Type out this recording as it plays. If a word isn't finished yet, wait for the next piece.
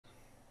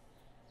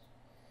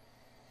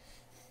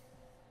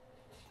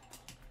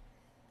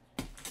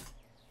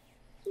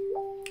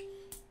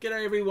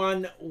G'day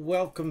everyone,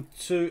 welcome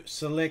to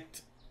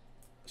Select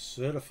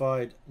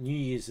Certified New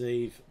Year's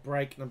Eve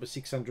break number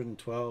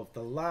 612,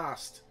 the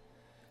last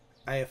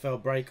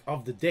AFL break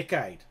of the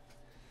decade.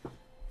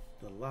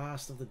 The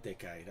last of the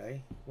decade, eh?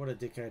 What a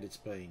decade it's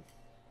been.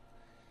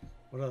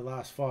 What a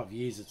last 5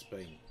 years it's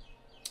been.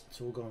 It's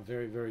all gone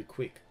very, very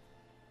quick.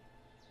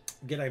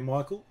 G'day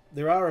Michael.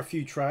 There are a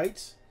few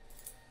trades.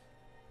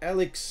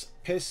 Alex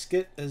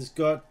Pescott has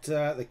got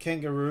the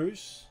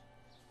Kangaroos.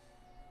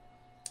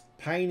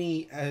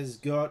 Paney has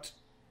got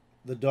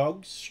the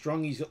Dogs.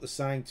 Strongy's got the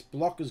Saints.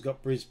 Blocker's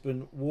got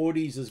Brisbane.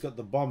 Wardies has got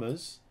the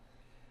Bombers.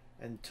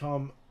 And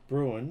Tom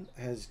Bruin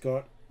has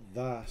got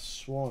the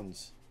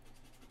Swans.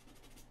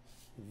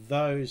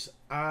 Those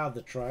are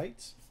the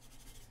trades.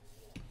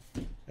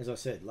 As I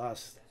said,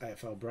 last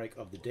AFL break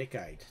of the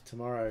decade.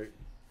 Tomorrow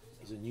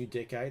is a new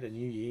decade, a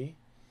new year.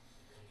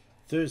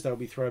 Thursday will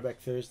be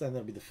Throwback Thursday, and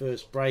that'll be the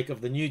first break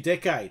of the new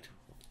decade.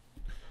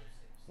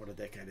 What a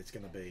decade it's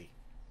going to be.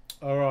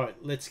 All right,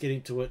 let's get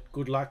into it.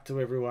 Good luck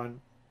to everyone.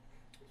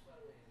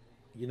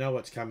 You know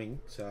what's coming.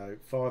 So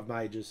 5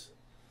 majors.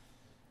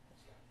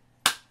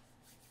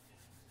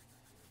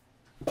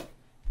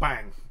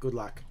 Bang. Good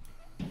luck.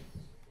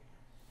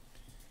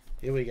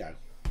 Here we go.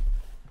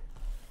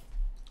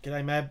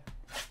 G'day, Mab.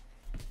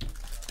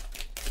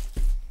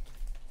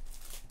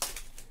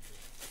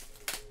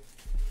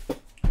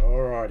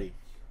 Alrighty.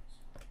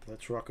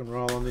 Let's rock and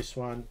roll on this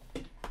one.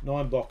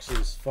 9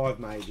 boxes,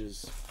 5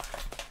 majors.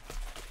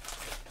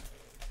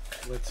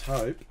 Let's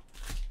hope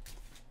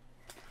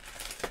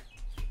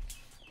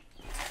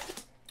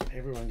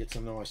everyone gets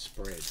a nice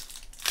spread.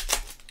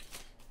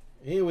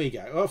 Here we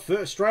go. Oh,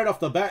 first, straight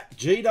off the bat,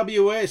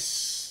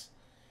 GWS.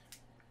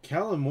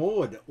 Callum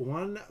Ward,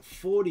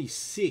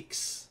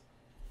 146.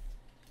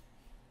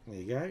 There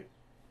you go.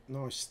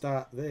 Nice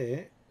start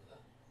there.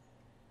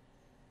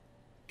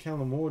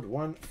 Callum Ward,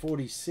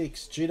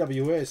 146.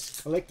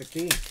 GWS, collect the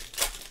king.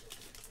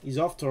 He's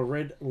off to a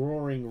red,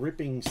 roaring,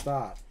 ripping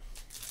start.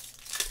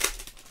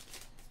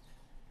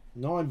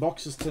 9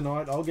 boxes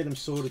tonight. I'll get them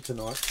sorted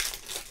tonight.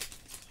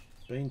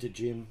 Been to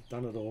gym,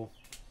 done it all.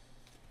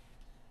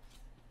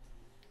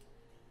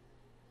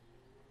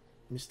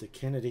 Mr.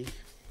 Kennedy.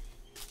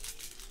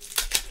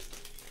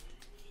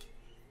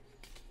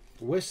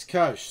 West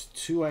Coast,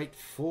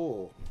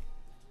 284.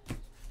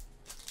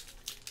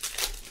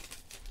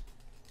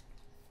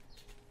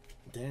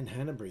 Dan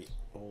Hanbury,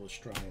 All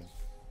Australian.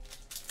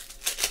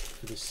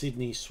 For the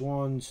Sydney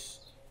Swans.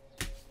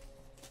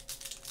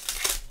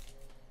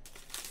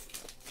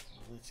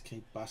 Let's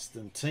keep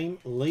busting. Team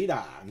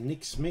leader,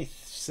 Nick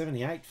Smith,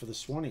 78 for the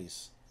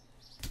Swannies.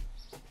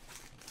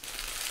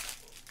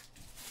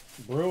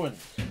 Bruin.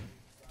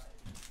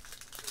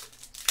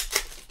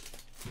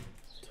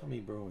 Tommy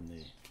Bruin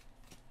there.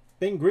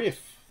 Ben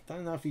Griff,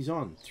 don't know if he's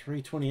on.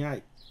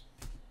 328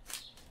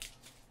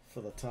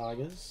 for the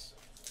Tigers.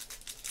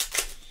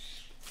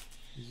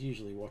 He's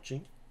usually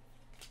watching.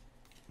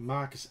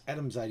 Marcus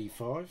Adams,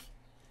 85.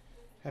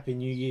 Happy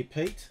New Year,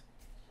 Pete.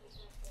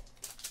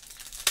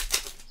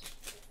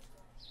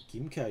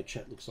 Gimko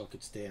chat looks like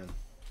it's down.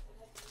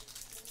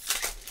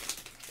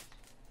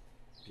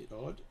 Bit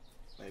odd.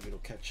 Maybe it'll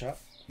catch up.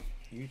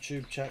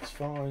 YouTube chat's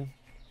fine.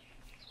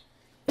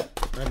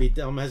 Maybe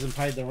Dom hasn't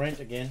paid the rent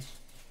again.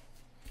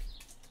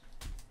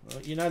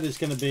 Well, you know there's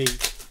going to be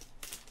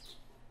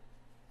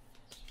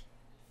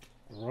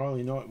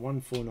Riley Knight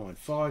 149.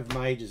 5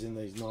 majors in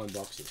these 9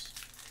 boxes.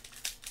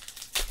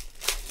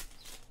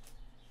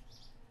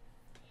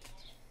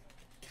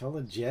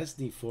 Colour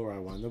Jasdy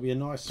 401. There'll be a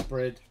nice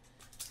spread.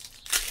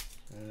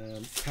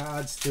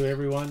 Cards to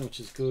everyone, which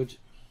is good.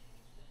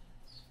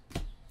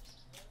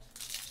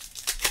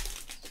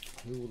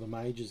 Who will the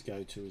majors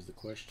go to is the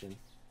question.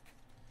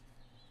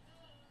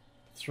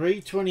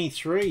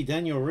 323,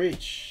 Daniel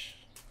Rich.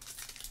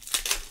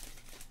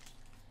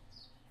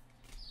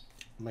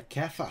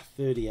 McCaffer,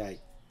 38.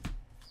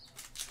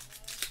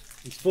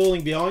 He's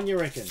falling behind, you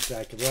reckon,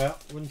 Jacob? Well,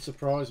 wouldn't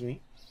surprise me.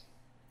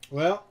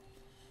 Well,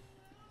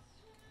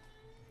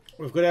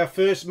 we've got our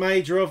first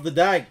major of the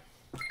day.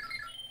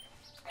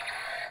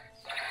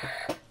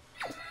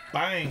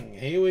 Bang!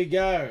 Here we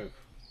go.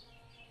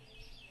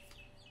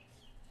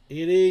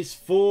 It is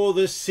for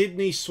the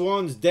Sydney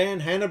Swans,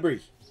 Dan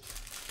Hanbury.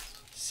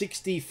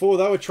 64.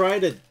 They were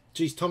traded.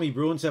 Geez, Tommy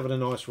Bruin's having a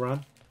nice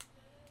run.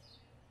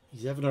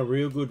 He's having a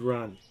real good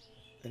run.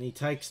 And he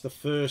takes the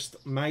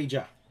first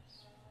major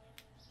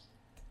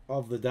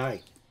of the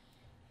day.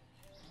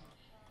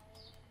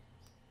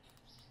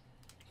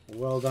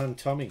 Well done,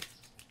 Tommy.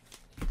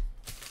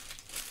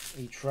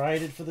 He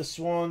traded for the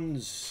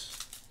Swans.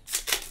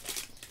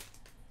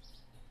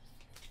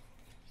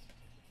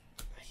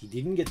 He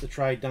didn't get the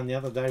trade done the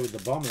other day with the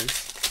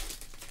Bombers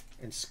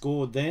and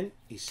scored then.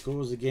 He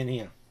scores again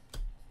here.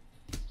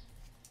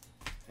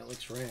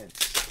 Alex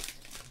Rance.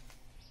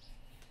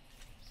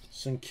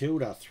 St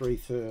Kilda,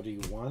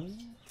 331.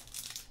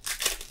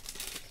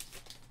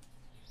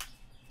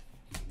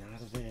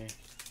 Nada there.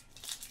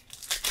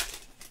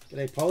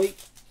 G'day, Polly.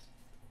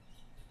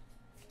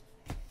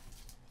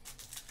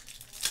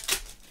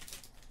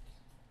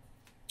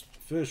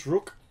 First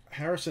rook,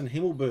 Harrison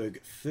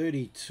Himmelberg,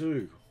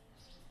 32.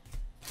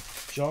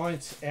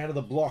 Giants out of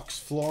the blocks,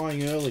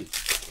 flying early.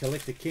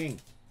 Collector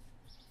King.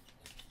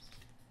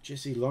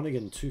 Jesse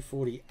Lonigan,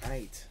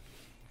 248.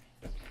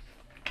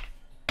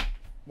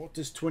 What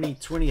does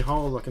 2020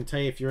 hold? I can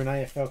tell you if you're an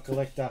AFL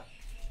collector.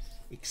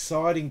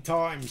 Exciting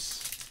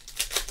times.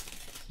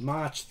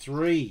 March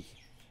 3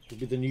 will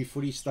be the new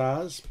Footy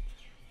Stars.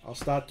 I'll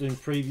start doing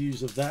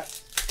previews of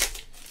that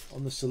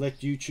on the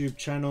Select YouTube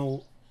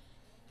channel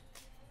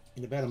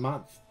in about a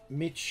month.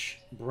 Mitch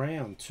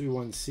Brown,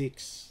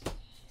 216.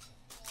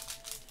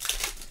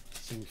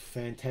 Some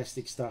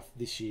fantastic stuff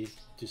this year.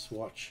 Just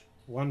watch.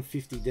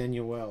 150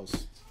 Daniel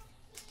Wells.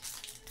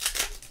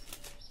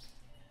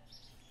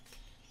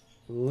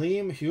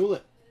 Liam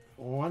Hewlett,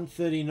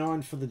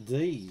 139 for the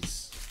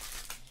D's.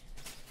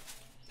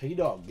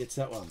 P-Dog gets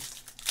that one.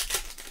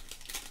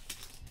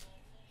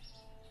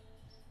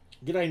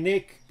 G'day,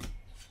 Nick.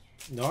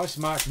 Nice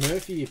Mark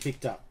Murphy you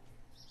picked up.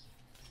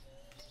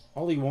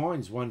 Ollie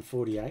Wines,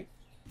 148.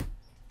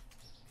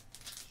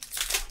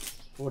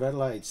 Port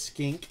Adelaide,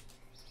 Skink.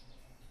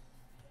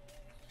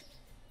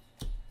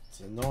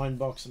 It's a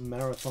 9-box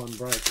marathon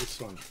break, this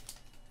one.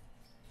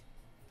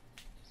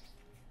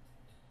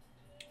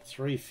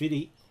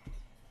 350.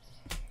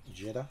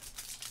 Jetta.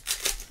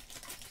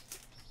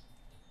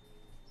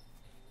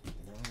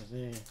 Right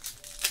there.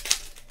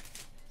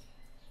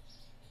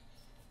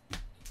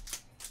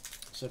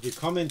 So if you're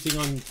commenting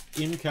on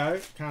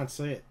Gimko, can't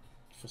see it.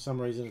 For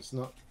some reason it's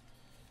not.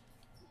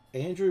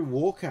 Andrew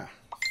Walker,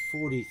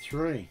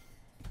 43.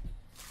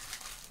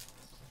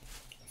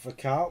 For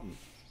Carlton.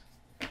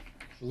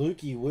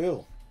 Lukey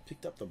Will.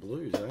 Picked up the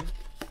Blues, eh?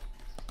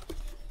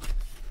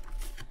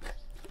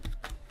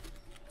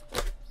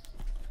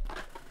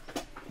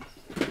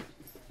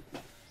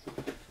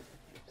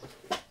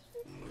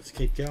 Let's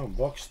keep going.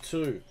 Box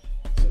 2.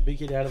 So big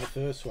hit out of the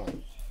first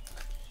one.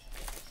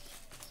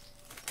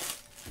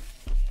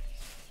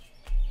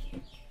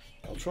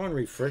 I'll try and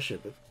refresh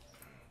it, but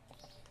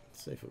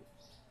let's see if it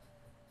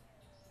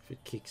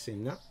kicks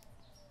in. No,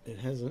 it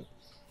hasn't.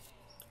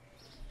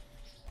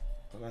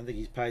 I don't think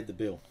he's paid the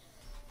bill.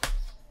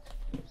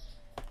 I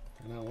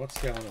don't know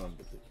what's going on,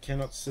 but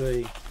cannot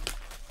see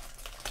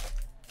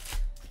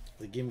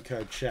the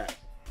Gimko chat.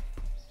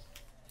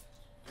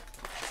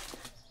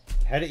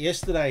 Had it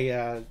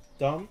yesterday,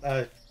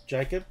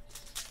 Jacob.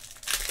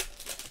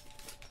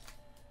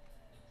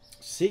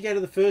 Sig out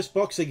of the first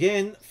box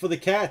again for the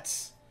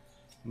Cats.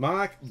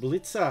 Mark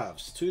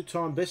Blitzarves,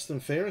 2-time best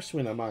and fairest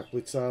winner, Mark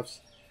Blitzarves.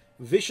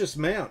 Vicious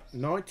Mount,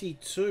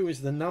 92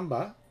 is the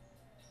number.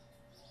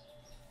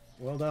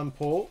 Well done,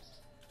 Paul.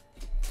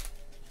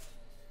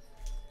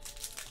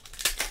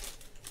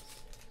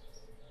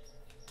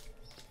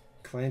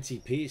 Clancy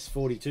Pierce,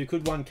 42.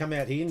 Could one come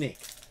out here, Nick?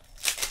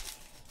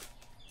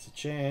 It's a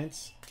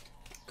chance.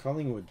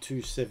 Collingwood,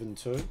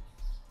 272.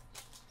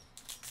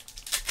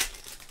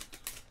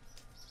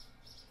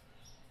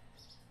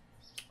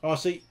 Oh,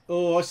 see.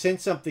 Oh, I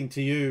sent something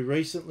to you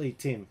recently,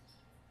 Tim.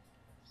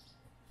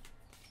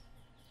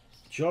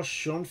 Josh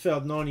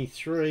Schoenfeld,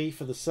 93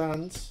 for the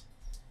Suns.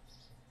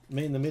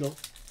 Me in the middle.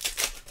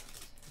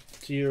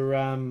 To your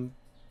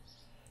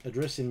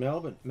address in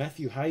Melbourne.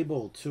 Matthew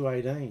Hayball,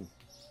 218.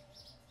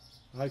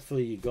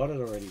 Hopefully you got it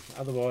already.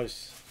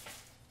 Otherwise,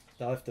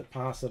 they'll have to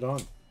pass it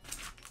on.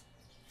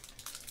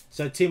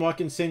 So, Tim, I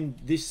can send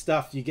this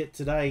stuff you get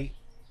today.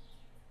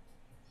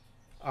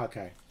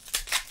 Okay.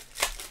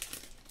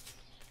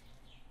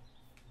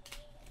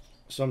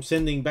 So I'm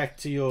sending back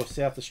to your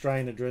South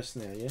Australian address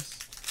now, yes?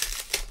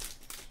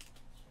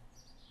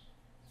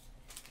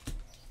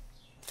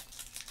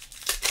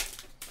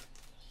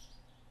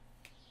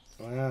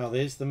 Wow,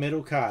 there's the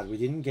medal card. We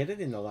didn't get it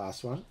in the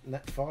last one.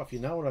 Nat 5, you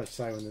know what I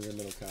say when there's a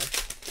medal card.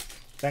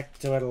 Back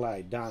to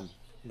Adelaide. Done.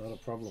 Not a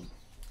problem.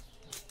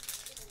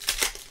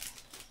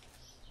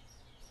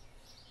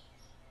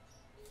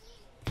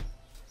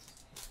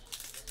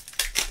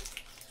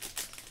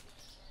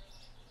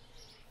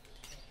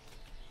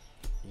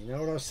 You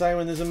know what I say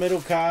when there's a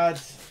medal card?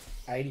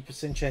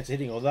 80% chance of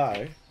hitting,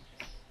 although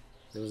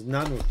there was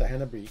none with the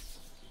Hanbury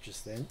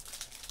just then.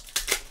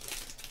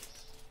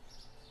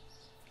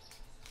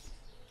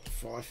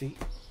 Fifey.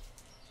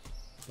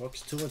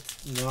 Box 2 at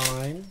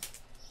 9.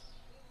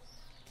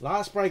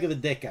 Last break of the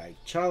decade.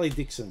 Charlie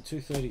Dixon,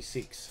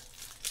 236.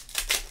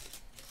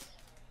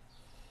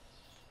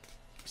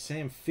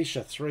 Sam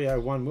Fisher,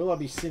 301. Will I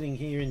be sitting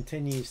here in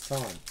 10 years'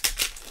 time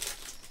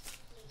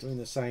doing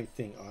the same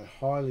thing? I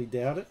highly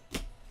doubt it.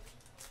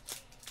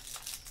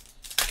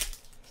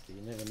 But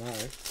you never know.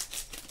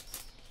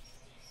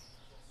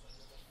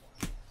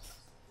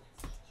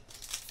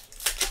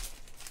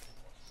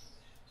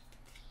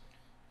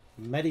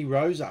 Matty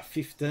Rosa,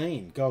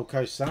 15. Gold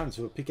Coast Suns,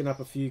 who are picking up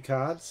a few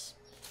cards.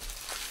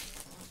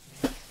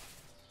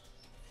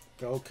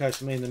 Gold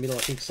Coast, me in the middle. I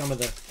think some of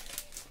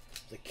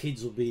the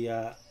kids will be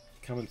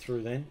coming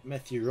through then.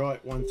 Matthew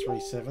Wright,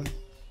 137.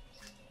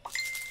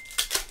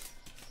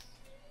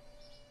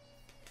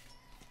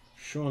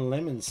 Sean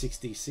Lemon,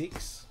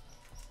 66.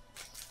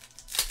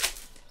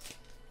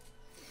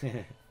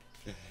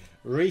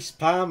 Reece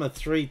Palmer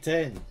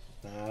 310.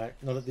 No,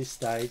 not at this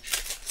stage.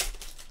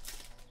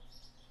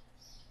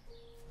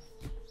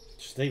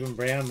 Stephen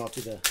Brown might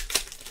be the...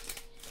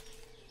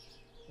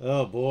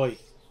 Oh boy.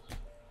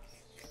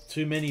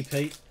 Too many,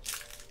 Pete.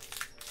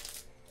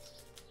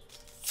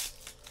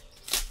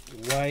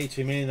 Way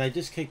too many. They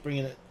just keep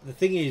bringing it. The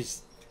thing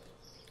is,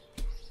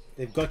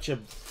 they've got you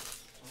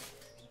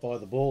by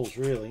the balls,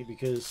 really,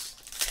 because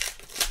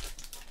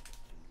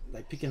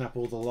they're picking up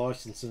all the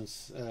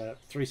licenses,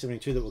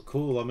 372 that were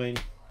cool. I mean,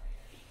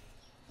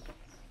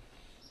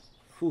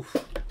 whew,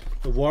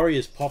 the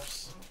Warriors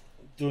pops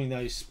doing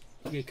those.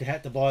 You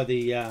had to buy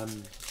the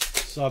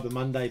Cyber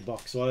Monday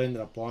box, so I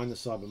ended up buying the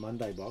Cyber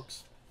Monday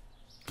box.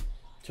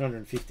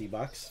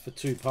 $250 for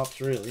 2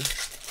 pops, really.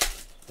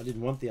 I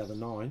didn't want the other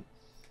 9.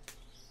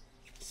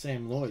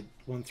 Sam Lloyd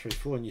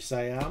 134, and you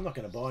say, I'm not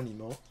going to buy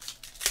anymore.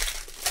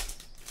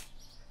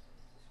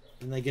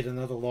 And they get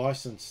another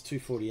license,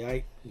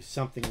 248, with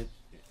something that,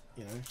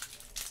 you know,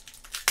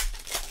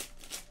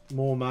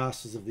 more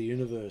Masters of the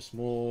Universe,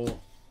 more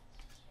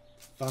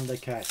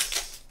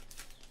Thundercats.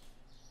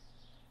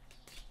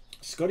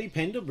 Scotty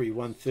Pendlebury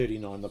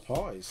 139, the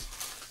Pies.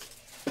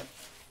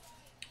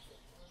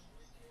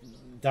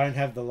 Don't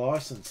have the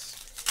license.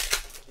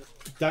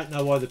 Don't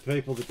know why the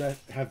people that don't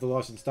have the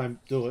license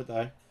don't do it,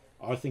 though.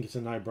 I think it's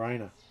a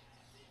no-brainer.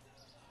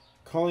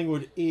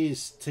 Collingwood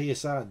is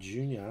TSR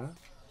Junior.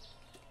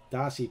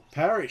 Darcy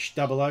Parish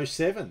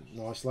 007.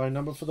 Nice low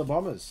number for the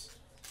Bombers.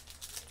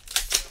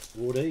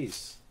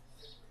 Wardies.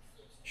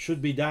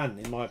 Should be done,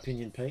 in my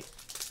opinion, Pete.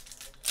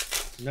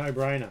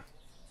 No-brainer.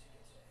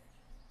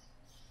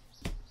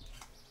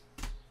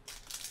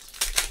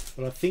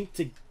 But I think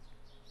to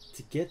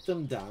get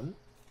them done,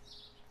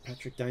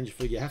 Patrick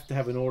Dangerfield, you have to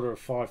have an order of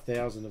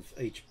 5,000 of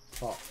each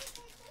pop.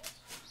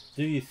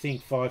 Do you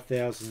think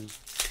 5,000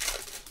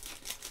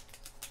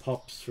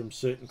 pops from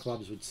certain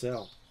clubs would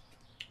sell?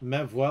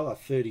 Mavwella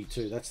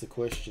 32, that's the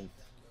question.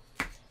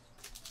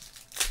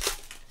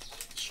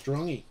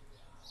 Strongy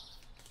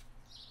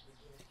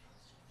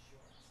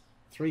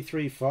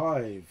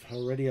 335,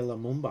 Heredia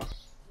Lumumba.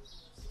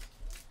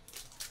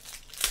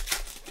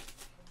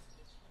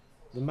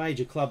 The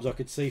major clubs I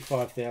could see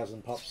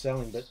 5,000 pops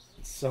selling, but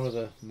some of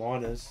the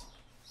minors,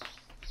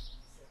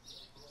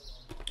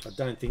 I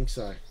don't think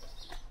so.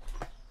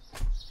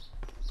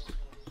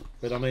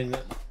 But I mean,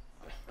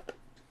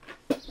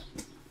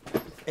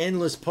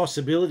 endless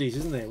possibilities,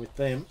 isn't there, with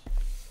them?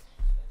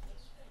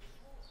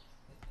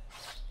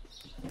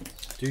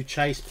 Do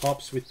chase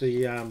pops with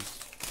the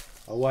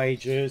away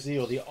jersey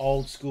or the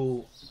old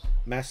school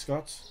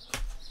mascots.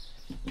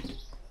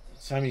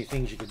 So many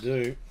things you could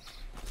do.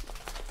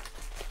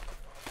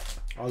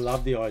 I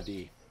love the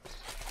idea.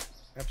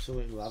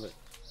 Absolutely love it.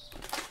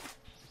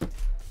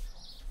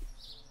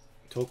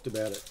 Talked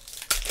about it.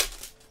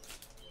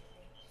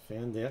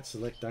 Found out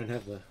Select don't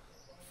have the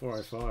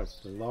 405,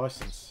 the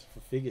license for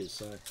figures,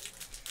 so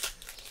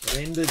it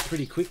ended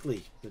pretty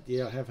quickly. But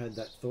yeah, I have had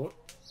that thought.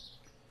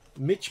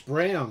 Mitch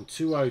Brown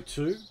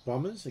 202,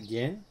 Bombers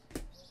again.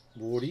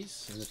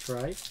 Wardies in the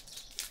trade.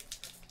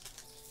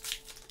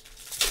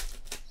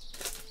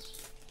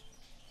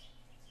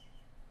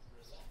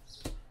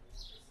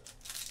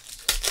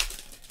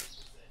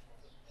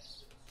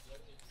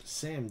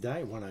 Sam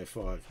Day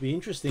 105. Be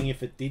interesting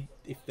if it did,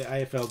 if the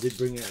AFL did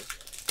bring out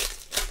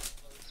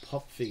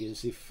pop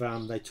figures, if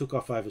they took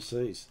off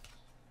overseas,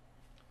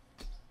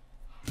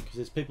 because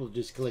there's people who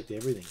just collect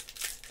everything.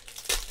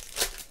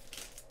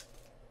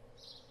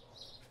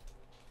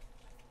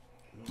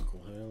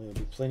 Michael Hurley, there'll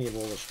be plenty of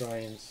All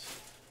Australians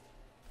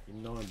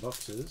in 9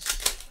 boxes.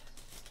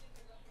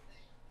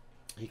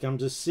 Here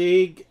comes a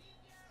Sig.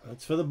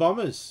 That's for the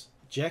Bombers.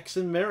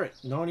 Jackson Merritt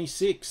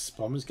 96.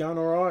 Bombers going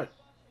all right.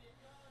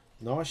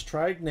 Nice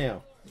trade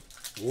now.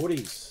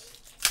 Wardies.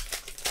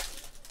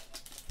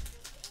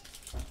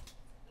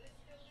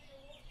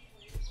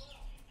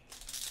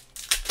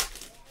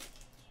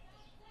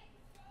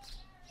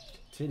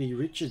 Teddy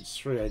Richards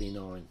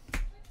 389.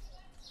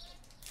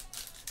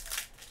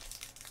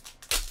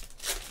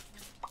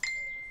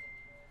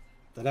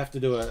 They'd have to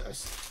do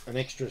an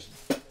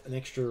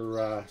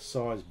extra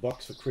size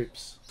box for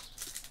Cripps,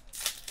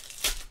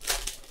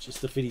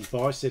 just to fit his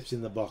biceps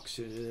in the box.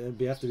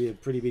 It'd have to be a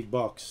pretty big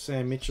box.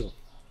 Sam Mitchell.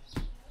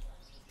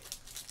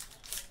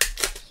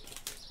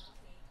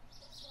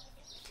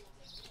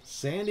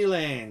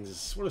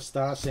 Sandylands. What a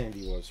star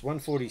Sandy was.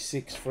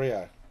 146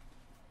 Freo.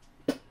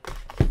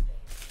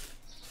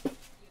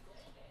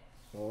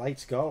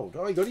 Late's gold.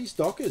 Oh, he got his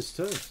Dockers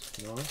too.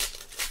 Nice.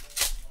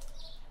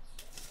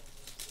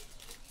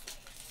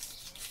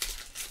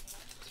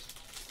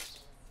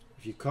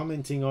 If you're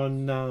commenting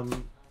on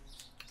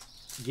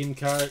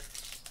Gimko,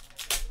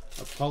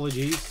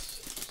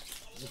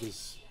 apologies,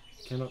 because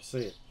cannot see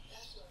it.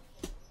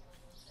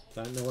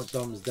 Don't know what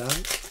Dom's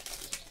done.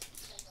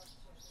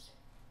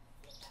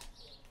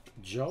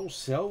 Joel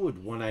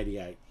Selwood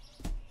 188.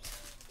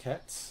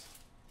 Cats.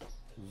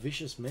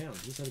 Vicious Mound.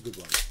 He's had a good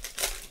one.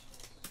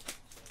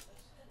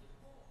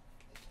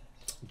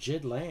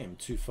 Jed Lamb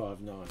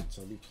 259.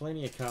 So there'll be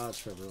plenty of cards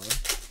for everyone.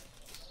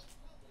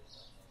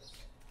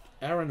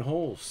 Aaron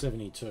Hall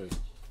 72.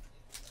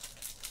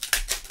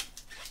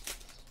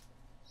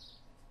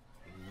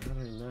 Not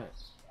in that.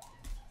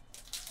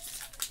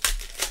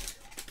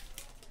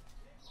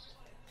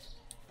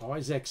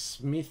 Isaac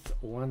Smith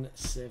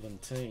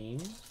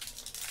 117.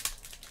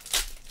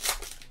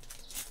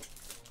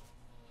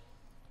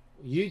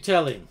 You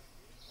tell him.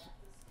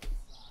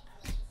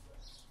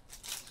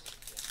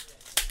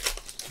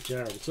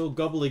 Jared, it's all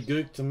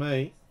gobbledygook to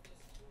me.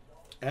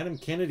 Adam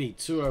Kennedy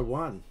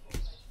 201.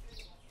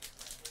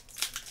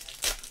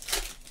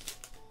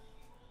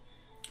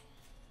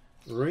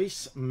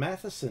 Reese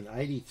Matheson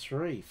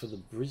 83 for the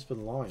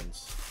Brisbane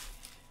Lions.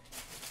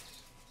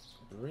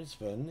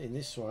 Brisbane in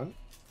this one.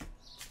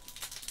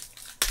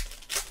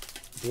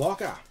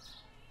 Blocker.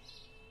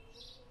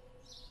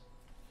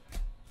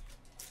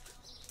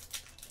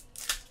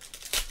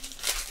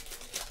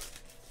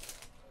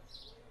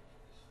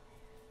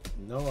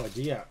 No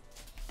idea.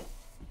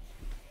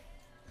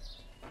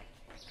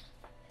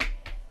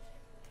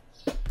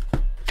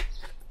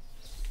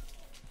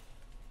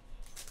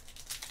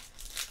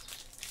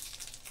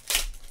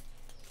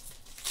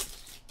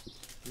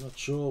 Not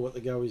sure what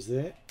the go is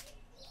there.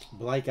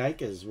 Blake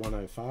Acres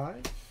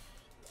 105.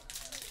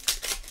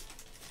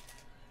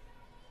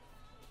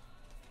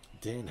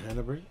 Dan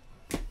Hanbury.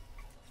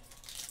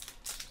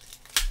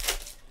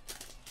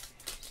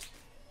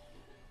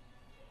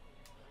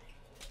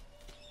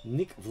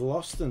 Nick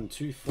Vloston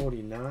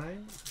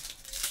 249.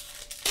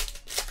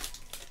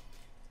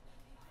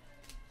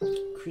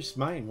 Chris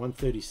Main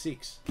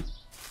 136.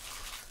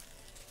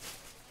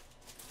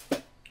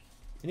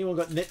 Anyone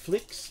got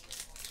Netflix?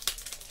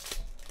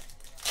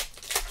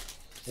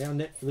 Our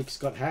Netflix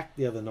got hacked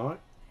the other night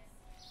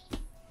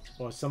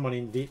by someone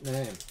in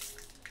Vietnam.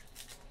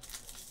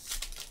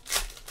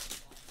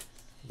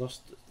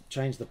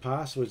 Changed the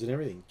passwords and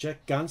everything.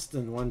 Jack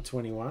Gunston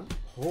 121.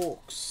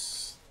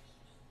 Hawks.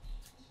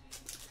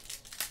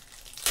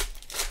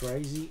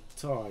 Crazy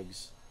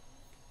Tigers.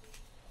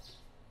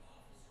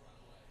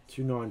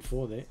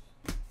 294 there.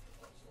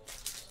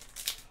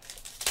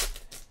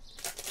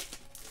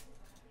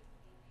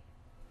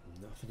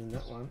 Nothing in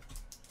that one.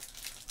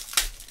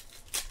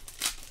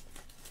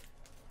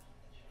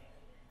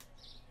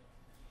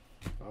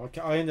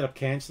 Okay, I ended up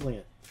cancelling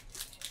it.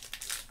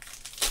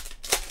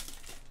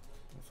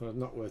 I thought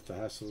not worth the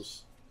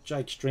hassles.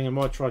 Jake Stringer,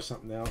 might try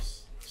something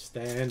else.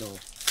 Stan or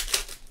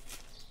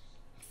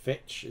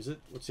Fetch, is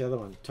it? What's the other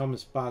one?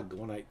 Thomas Bug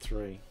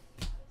 183.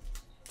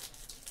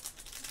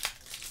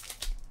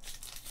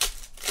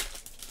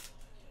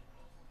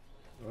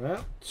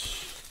 Well,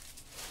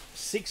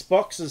 6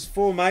 boxes,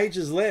 4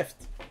 majors left.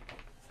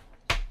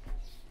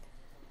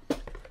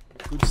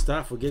 Good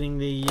stuff. We're getting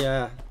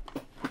the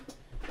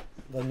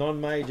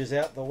non-majors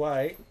out the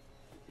way.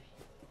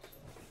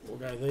 We'll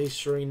go these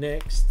 3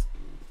 next.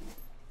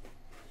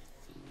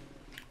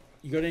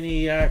 You got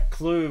any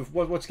clue of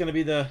what's going to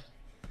be the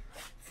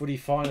footy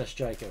finest,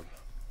 Jacob?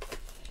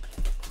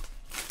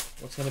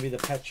 What's going to be the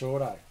patch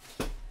auto?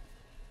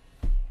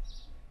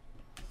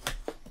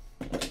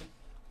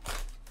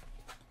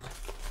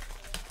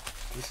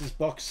 This is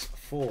box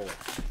 4.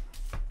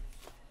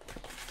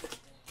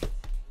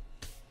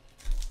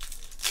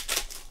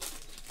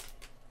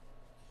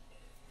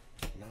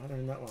 Not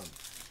in that one.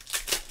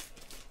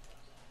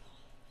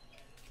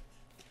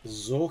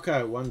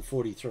 Zorko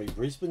 143.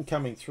 Brisbane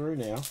coming through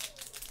now.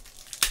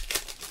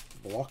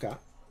 Blocker.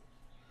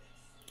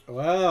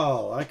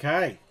 Well,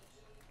 okay.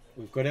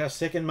 We've got our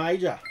second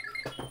major.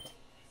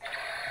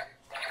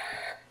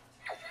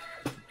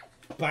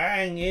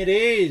 Bang, it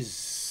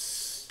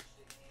is.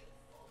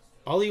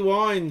 Ollie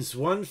Wines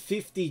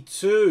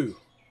 152.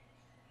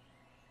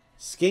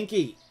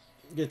 Skinky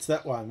gets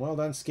that one. Well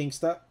done,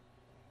 Skinkster.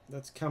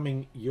 That's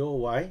coming your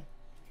way.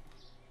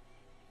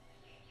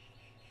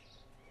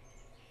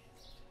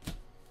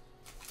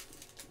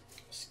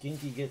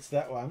 Skinky gets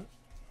that one.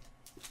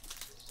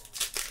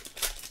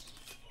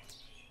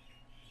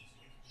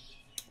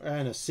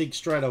 And a Sig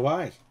straight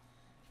away.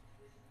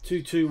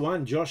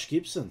 221, Josh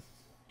Gibson.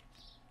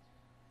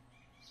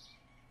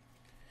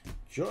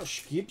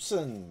 Josh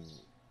Gibson.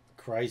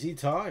 Crazy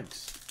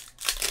Tigers.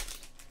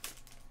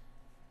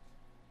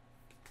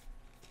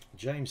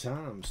 James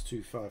Harms,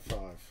 255.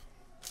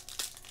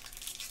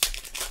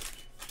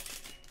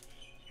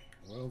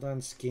 Well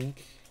done,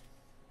 Skink.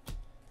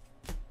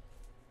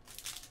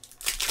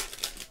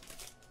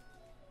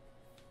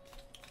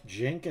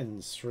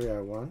 Jenkins,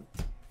 301.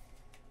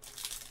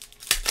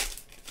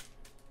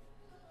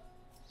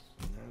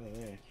 None of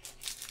there.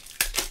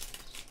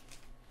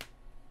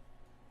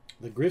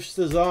 The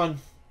Griffster's on.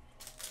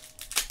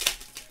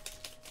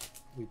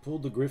 We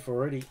pulled the Griff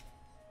already.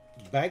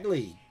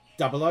 Bagley,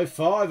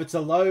 005. It's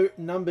a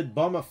low-numbered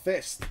bomber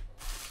fest.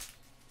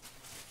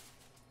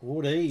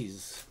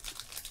 Wardies.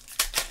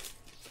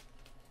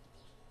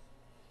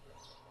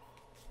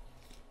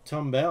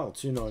 Tom Bell,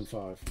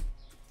 295.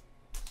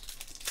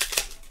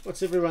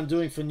 What's everyone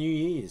doing for New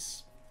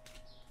Year's?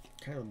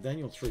 Caleb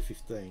Daniel,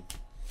 315.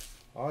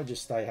 I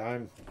just stay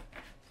home.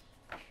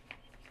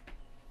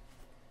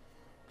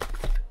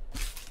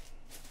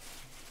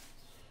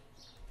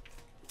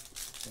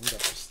 End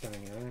up just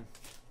staying home.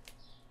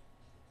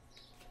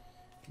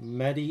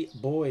 Matty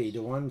Boyd,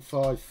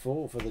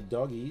 154 for the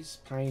doggies.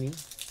 Painting.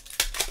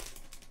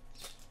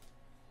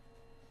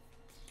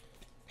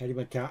 Paddy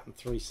McCartan,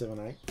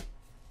 378.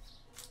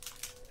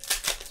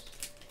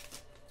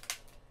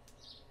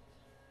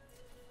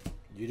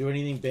 You do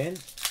anything, Ben?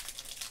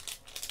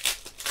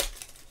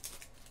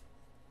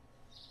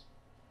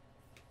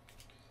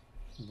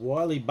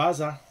 Wiley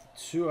Buzzer,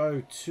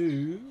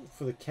 202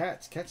 for the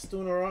Cats. Cats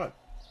doing all right.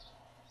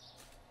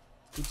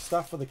 Good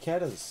stuff for the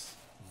Catters.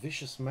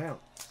 Vicious mount.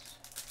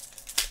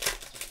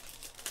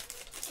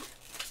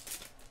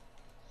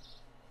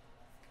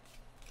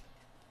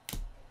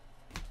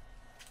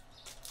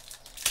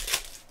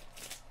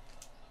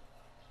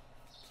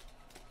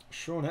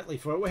 Sean Atley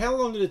for it. Well, how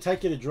long did it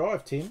take you to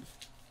drive, Tim?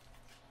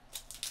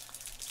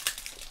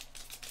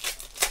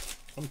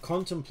 I'm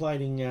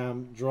contemplating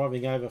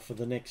driving over for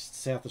the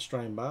next South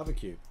Australian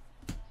barbecue.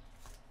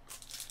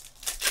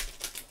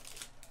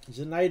 Is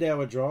it an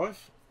 8-hour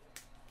drive?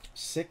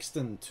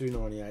 Sexton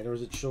 298, or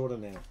is it shorter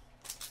now?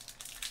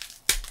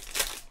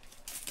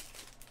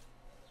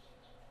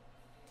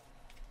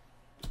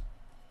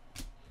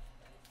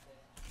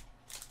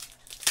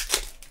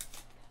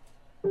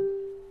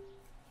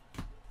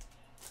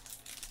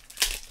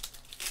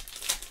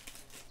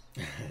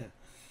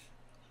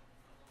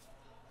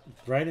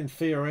 Braden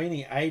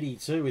Fiorini,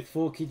 82, with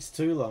 4 kids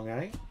too long,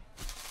 eh?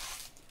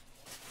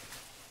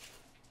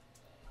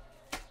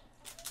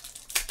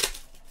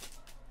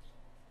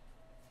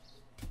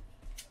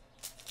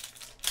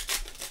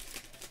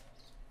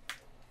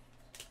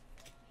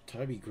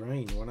 Toby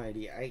Green,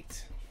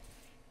 188.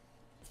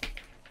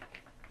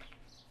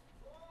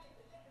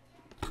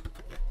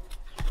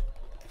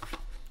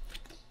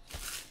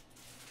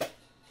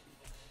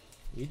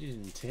 You did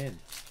in 10.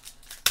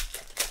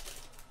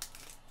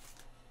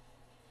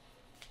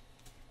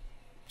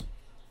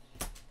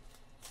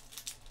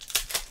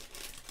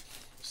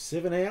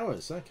 Seven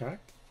hours, okay.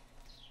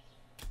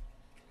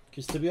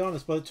 Because to be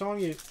honest, by the time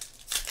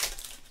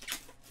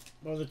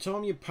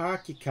you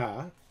park your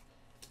car,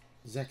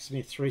 Zach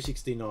Smith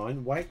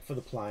 369, wait for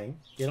the plane,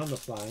 get on the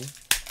plane,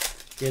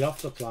 get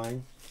off the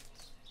plane.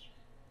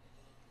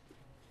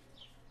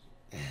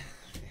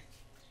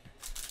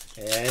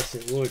 Yes,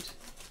 it would.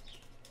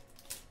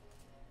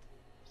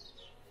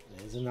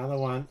 There's another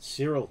one,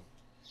 Cyril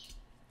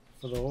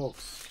for the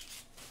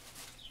Hawks.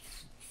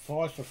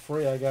 5 for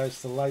Freo goes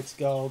to Lates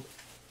Gold.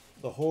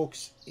 The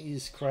Hawks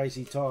is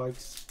Crazy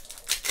Tigers.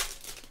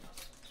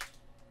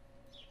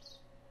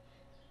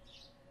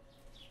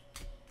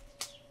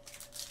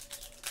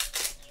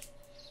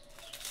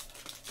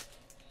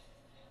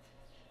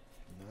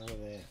 No,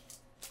 there.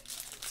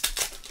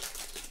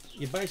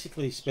 You're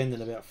basically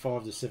spending about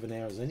 5 to 7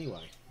 hours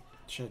anyway.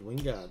 Chad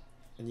Wingard.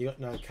 And you got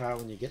no car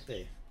when you get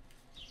there.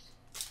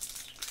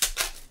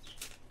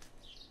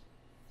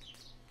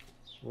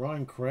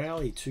 Ryan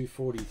Crowley,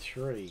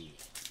 243.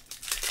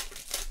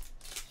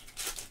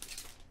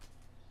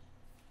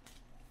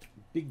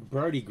 Big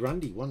Brody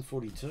Grundy,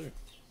 142.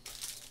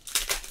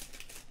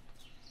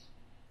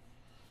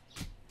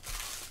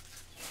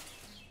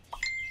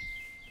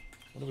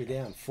 What are we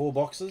down? 4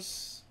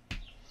 boxes.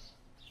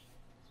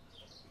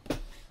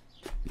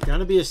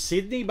 Going to be a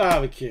Sydney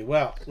barbecue.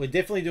 Well, we're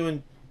definitely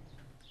doing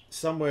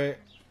somewhere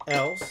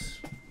else.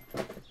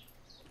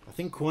 I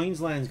think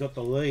Queensland's got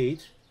the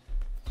lead.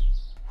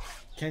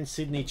 Can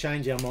Sydney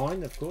change our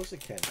mind? Of course it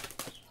can.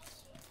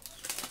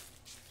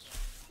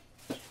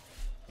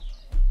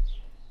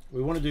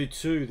 We want to do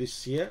 2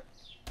 this year.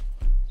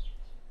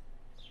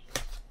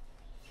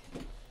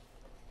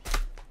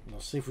 And I'll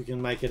see if we can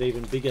make it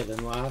even bigger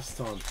than last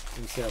time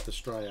in South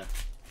Australia.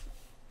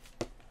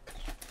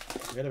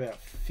 We had about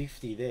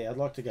 50 there. I'd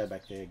like to go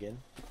back there again.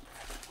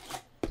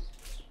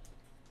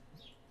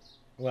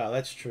 Well,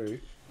 that's true.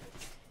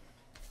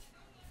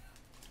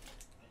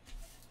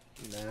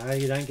 No,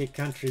 you don't get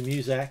country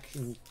music.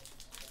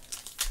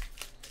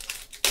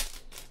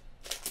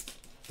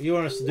 You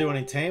want us to do one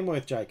in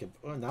Tamworth, Jacob?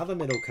 Oh, another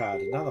medal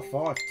card, another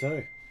 5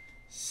 too.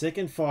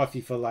 Second 5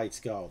 for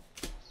Lates Gold.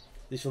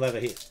 This will have a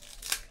hit.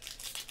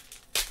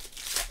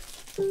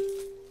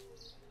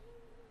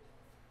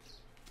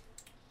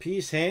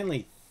 Pierce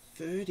Hanley,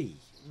 30.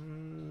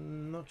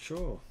 Not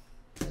sure.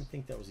 I don't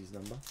think that was his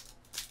number.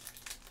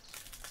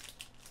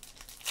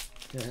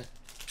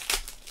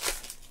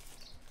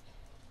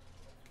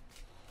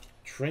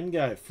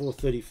 Trengo,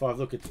 435.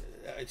 Look,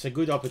 it's a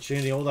good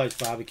opportunity. All those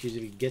barbecues,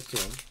 if you get to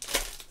them.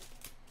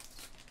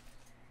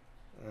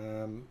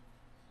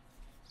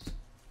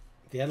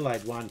 The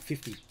Adelaide one,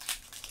 50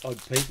 odd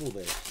people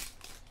there.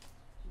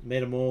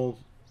 Met them all.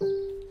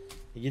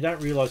 You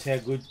don't realise how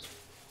good.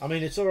 I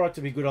mean, it's all right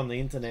to be good on the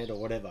internet or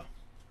whatever,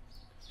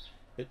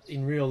 but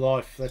in real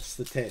life, that's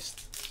the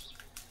test.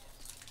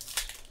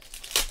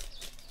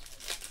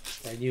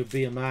 And you'll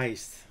be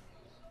amazed.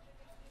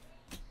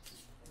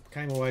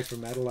 Came away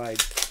from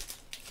Adelaide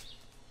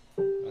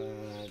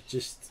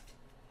just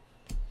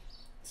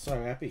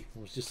so happy.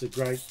 It was just a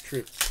great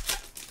trip.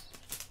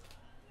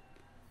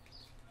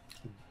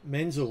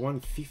 Menzel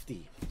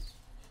 150.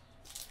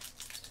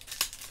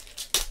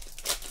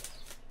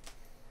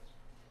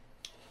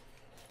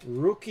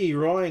 Rookie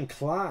Ryan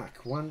Clark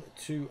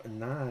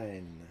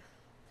 129.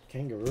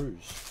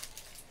 Kangaroos.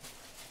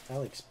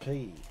 Alex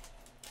P.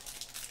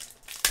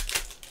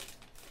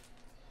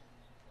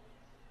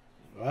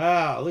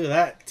 Wow, look at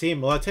that,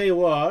 Tim. Well, I tell you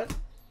what.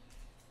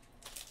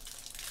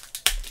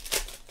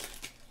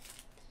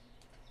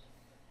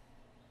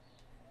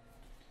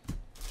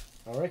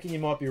 I reckon you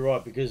might be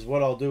right, because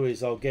what I'll do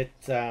is I'll get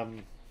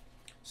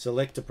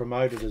Selector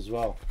promoted as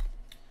well.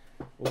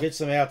 We'll get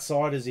some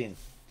outsiders in.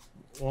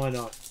 Why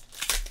not?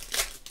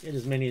 Get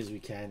as many as we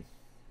can.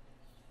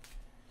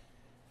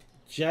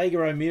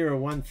 Jager O'Meara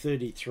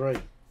 133.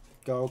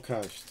 Gold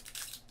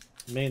Coast.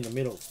 Me in the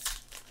middle.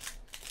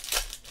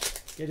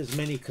 Get as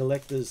many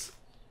collectors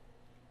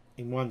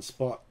in one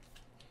spot.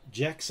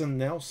 Jackson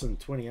Nelson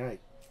 28.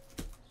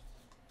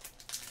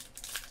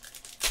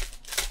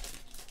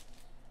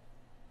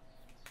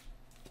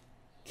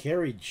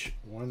 Kerridge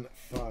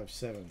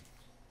 157.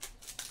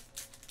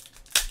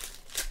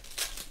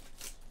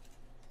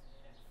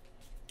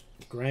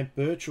 Grant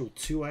Birchall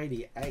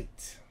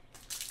 288.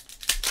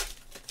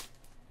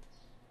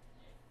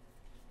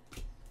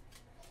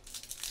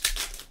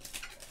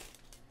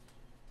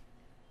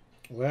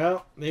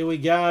 Well, there we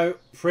go.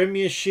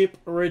 Premiership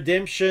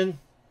Redemption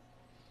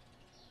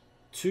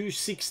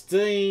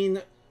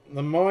 216.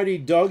 The Mighty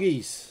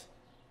Doggies.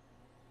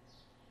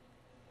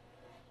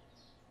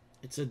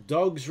 It's a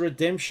Dogs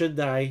Redemption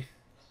Day.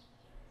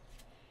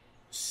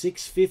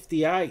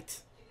 658.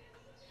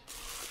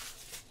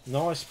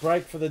 Nice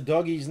break for the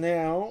Doggies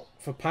now.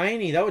 For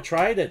Payne, they were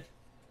traded.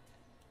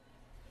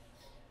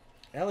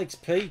 Alex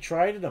P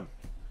traded them.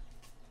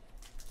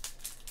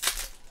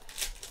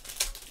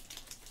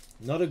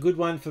 Not a good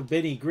one for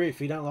Benny Griff.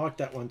 He don't like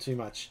that one too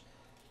much.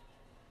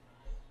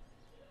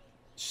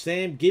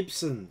 Sam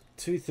Gibson,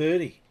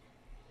 230.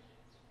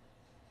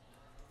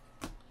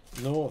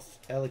 North,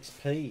 Alex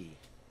P.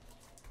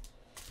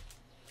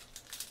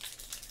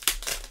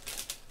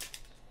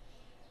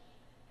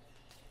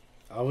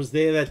 I was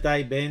there that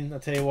day, Ben. I'll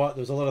tell you what,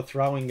 there was a lot of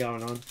throwing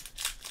going on.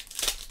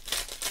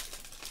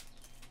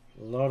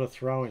 A lot of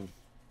throwing.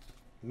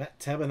 Matt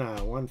Tabernar,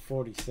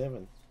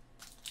 147.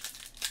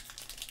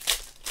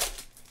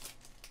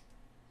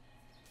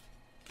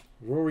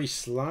 Rory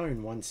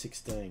Sloan,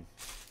 116.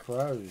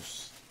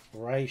 Crows,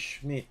 Ray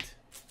Schmidt.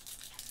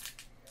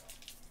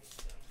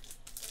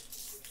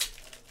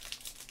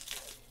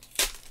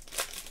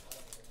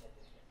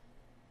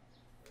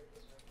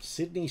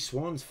 Sydney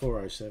Swans,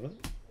 407.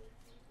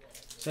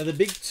 So the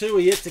big two are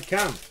yet to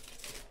come.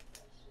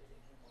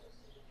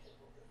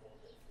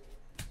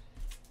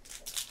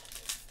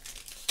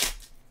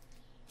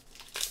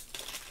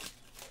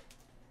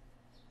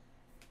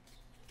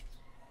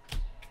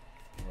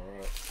 All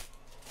right,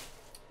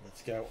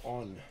 let's go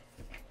on.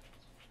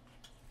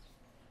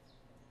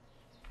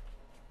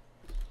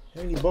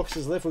 How many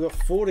boxes left? We've got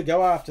 4 to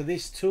go after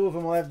this. 2 of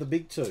them will have the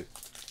big two.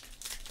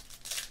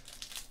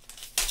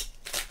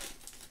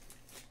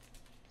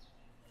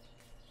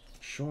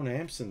 Sean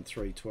Hampson,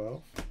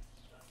 312.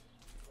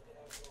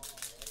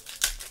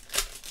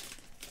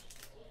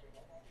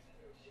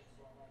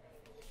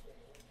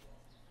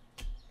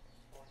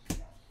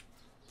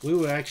 We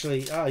were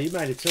actually... Oh, you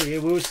made it too. Yeah,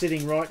 we were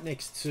sitting right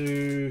next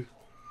to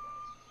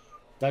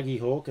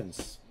Dougie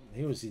Hawkins.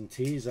 He was in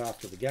tears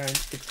after the game.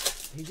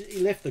 He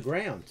left the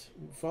ground.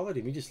 We followed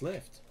him. He just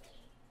left.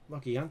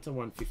 Lucky Hunter,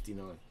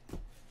 159.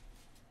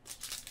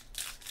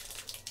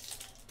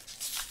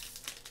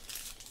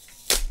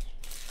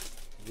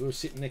 We were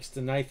sitting next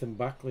to Nathan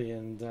Buckley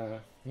and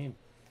him.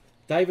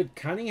 David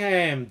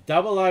Cunningham,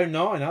 009.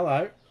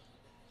 Hello.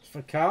 It's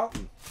for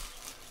Carlton.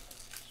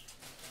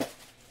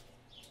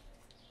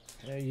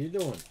 How you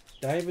doing?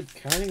 David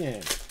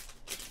Cunningham.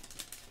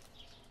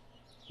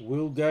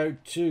 We'll go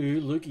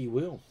to Lukey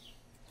Will.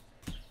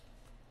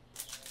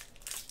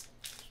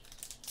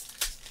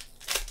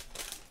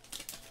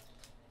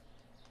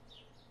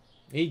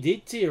 He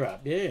did tear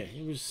up, yeah.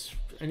 He was,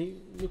 and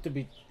he looked a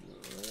bit.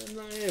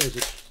 No, yeah, it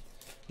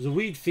was a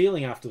weird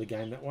feeling after the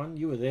game. That one,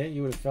 you were there.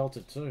 You would have felt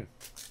it too.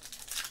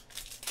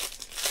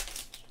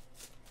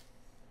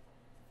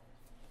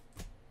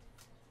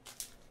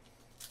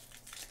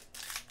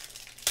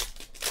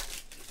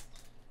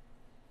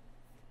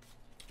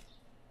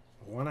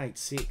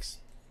 $186.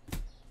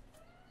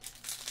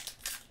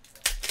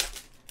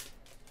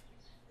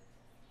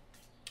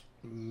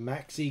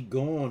 Maxi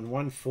Gorn,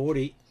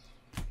 140.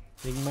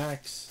 Big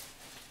Max.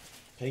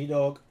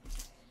 P-Dog.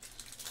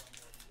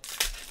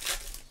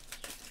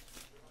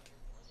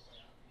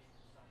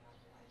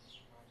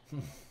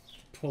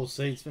 Paul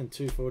Seedsman,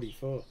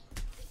 244.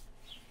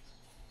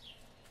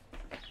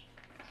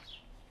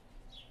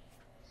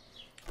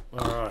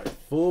 Alright,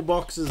 4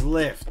 boxes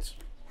left.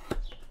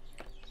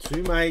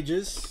 2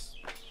 majors.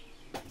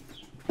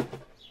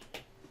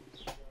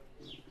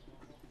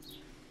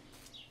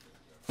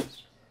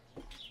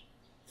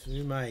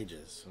 2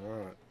 majors. All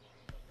right.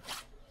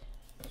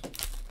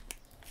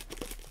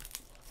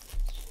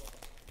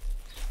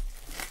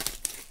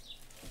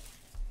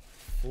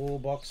 Four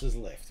boxes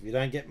left. If you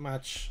don't get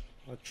much,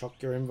 I'll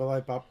chalk your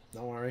envelope up.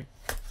 Don't worry.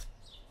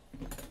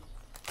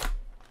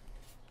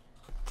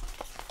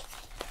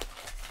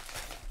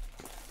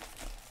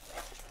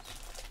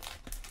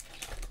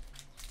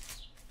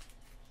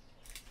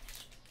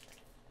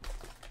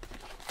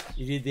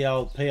 You did the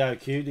old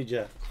POQ, did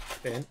you,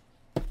 Ben?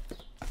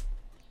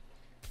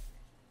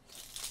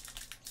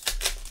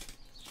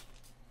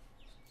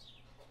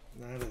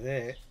 No to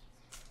there.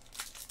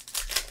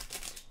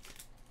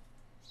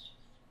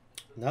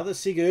 Another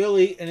sig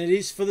early, and it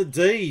is for the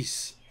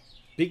D's.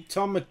 Big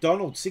Tom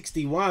McDonald,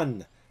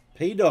 61.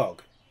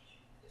 P-Dog.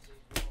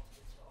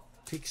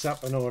 Picks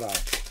up an auto.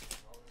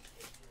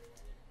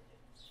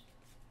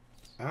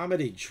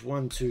 Armitage,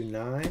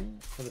 129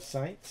 for the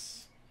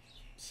Saints.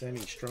 Sammy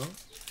Strong.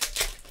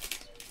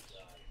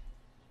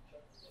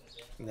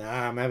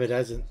 Nah, Mavid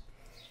hasn't.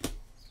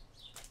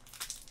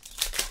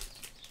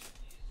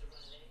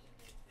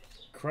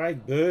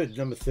 Craig Bird,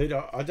 number 30.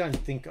 I don't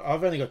think...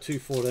 I've only got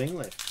 214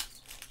 left.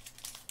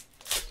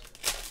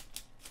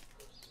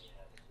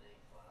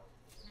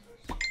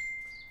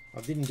 I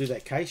didn't do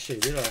that case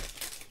sheet, did I?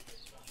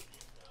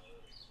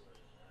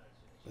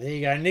 There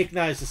you go. Nick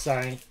knows the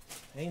saying.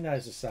 He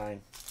knows the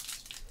saying.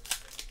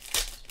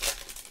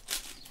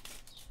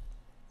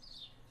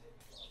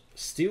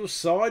 Steel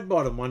side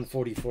bottom,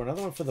 144.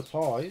 Another one for the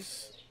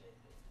Pies.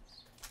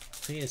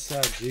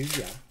 PSR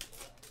Junior.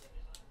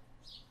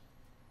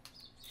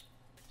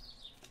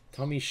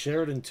 Tommy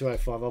Sheridan,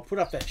 205. I'll put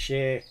up that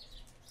share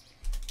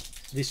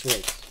this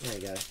week. There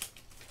you go.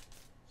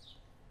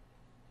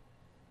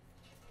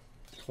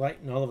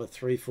 Clayton Oliver,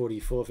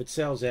 344. If it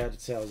sells out,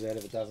 it sells out.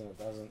 If it doesn't, it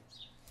doesn't.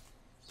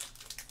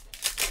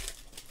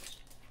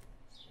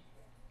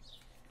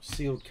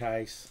 Sealed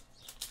case.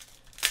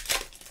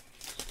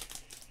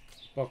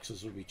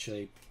 Boxes will be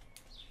cheap.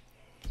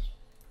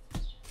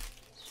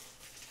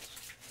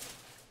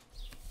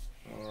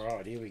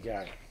 Alright, here we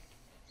go.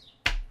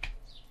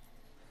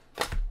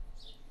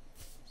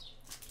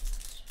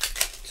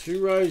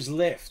 Two rows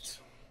left.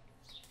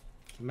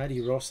 Matty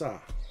Rosser,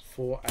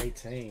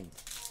 418.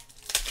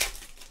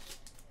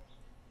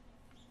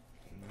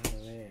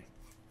 None there.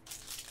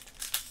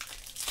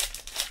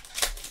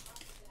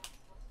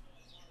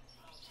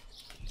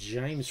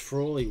 James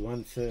Frawley,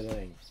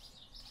 113.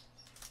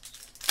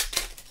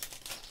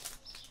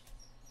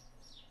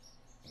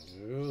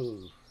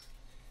 Ooh.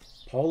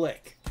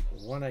 Polek,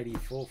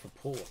 184 for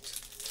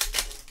Port.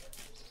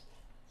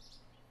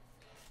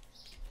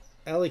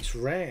 Alex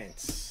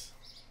Rance.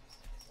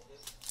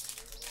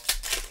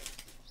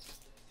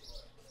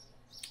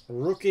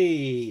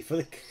 Rookie for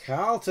the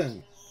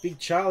Carlton. Big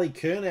Charlie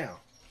Curnow.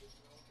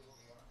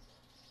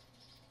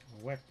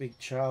 Whack Big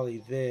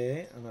Charlie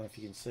there. I don't know if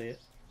you can see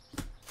it.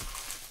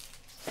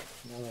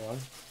 Another one.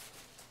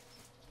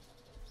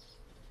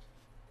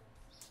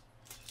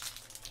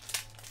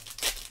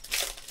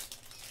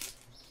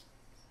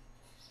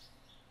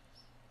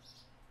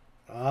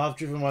 I've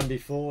driven one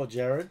before,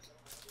 Jared.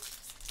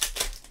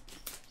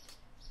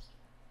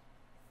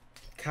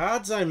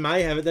 Card Zone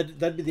may have it.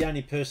 That'd be the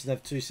only person to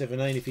have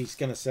 217 if he's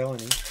going to sell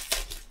any.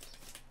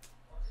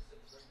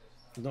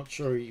 I'm not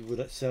sure he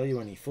would sell you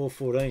any.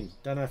 414.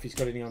 Don't know if he's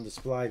got any on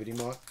display, but he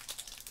might.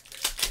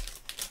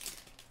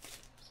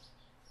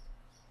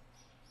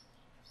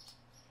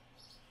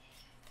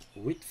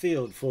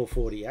 Whitfield,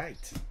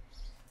 448.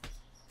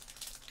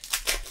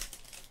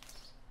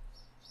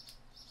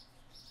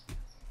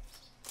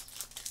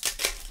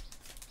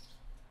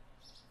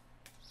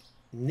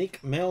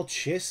 Nick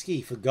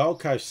Malcheski for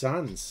Gold Coast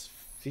Suns,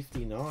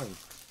 59.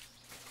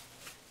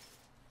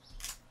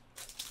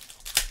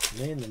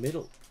 Man in the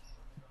middle.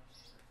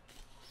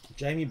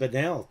 Jamie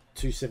Bennell,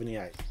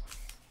 278.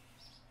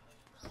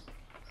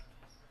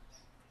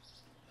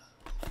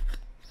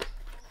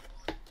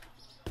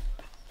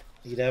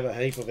 You'd have a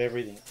heap of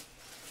everything.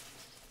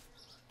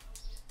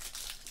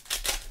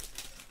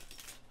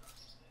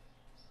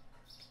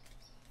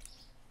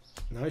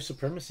 No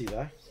supremacy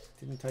though.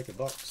 Didn't take a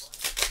box.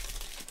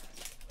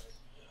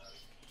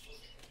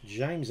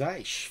 James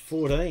Aish,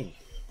 14.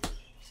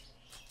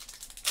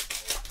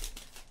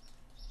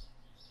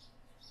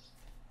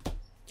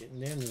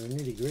 Getting down to the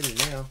nitty gritty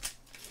now.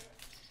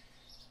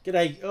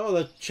 G'day. Oh,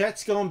 the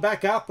chat's gone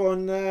back up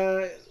on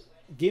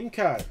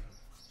Gimko.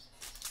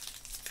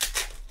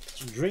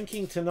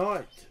 Drinking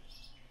tonight.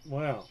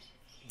 Wow.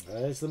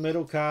 There's the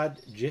medal card.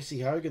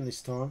 Jesse Hogan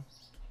this time.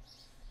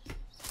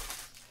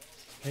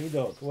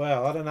 P-Dog.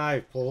 Wow, I don't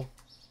know, Paul.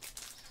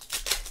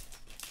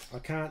 I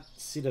can't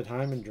sit at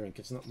home and drink.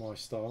 It's not my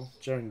style.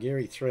 Jaron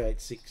Geary,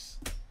 386.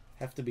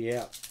 Have to be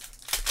out.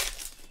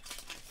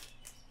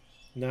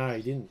 No,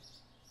 he didn't.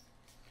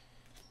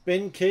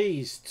 Ben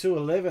Keys,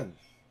 211.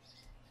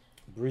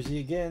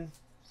 Brizzy again.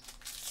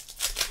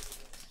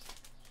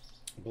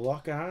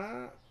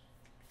 Blocker.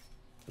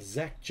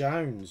 Zach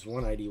Jones,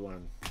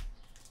 181.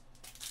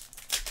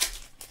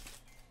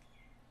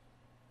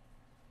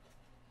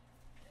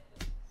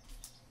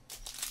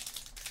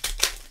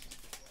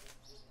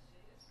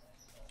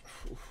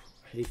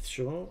 Heath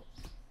Shaw.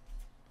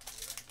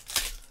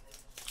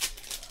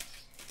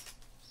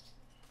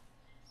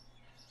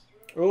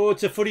 Oh,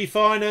 it's a footy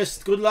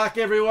finest. Good luck,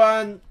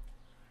 everyone.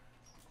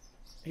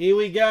 Here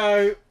we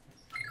go.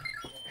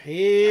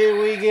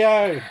 Here we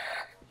go.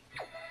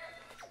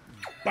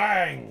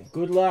 Bang.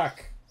 Good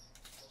luck.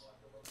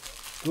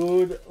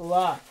 Good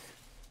luck.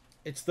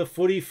 It's the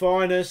footy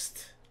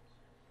finest.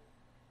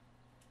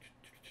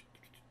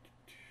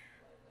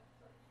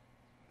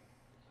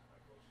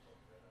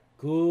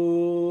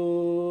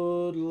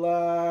 Good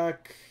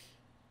luck.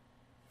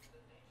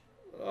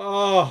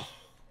 Oh.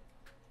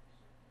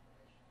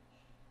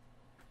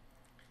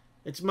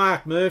 It's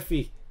Mark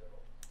Murphy.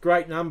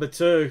 Great number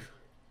 2.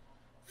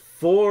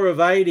 4 of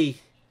 80.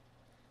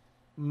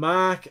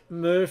 Mark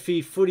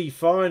Murphy, footy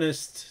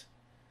finest.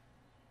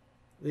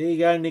 There you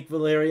go, Nick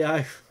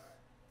Valerio.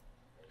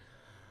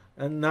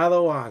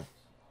 Another one.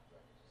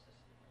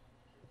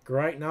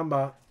 Great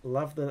number.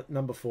 Love the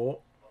number 4.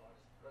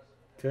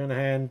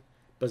 Kernahan,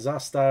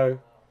 Bazusto,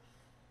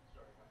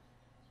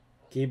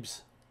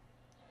 Gibbs,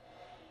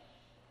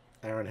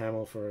 Aaron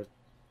Hamill for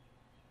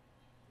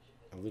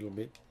a little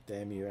bit.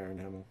 Damn you, Aaron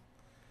Hamill.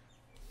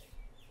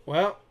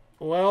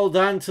 Well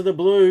done to the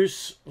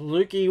Blues.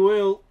 Lukey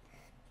Will.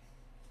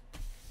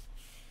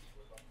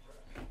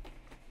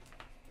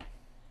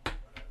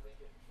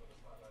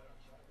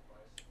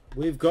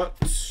 We've got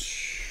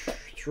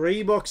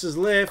 3 boxes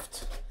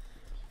left.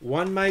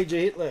 1 major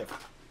hit left.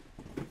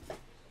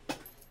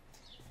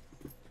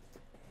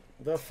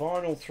 The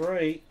final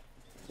 3.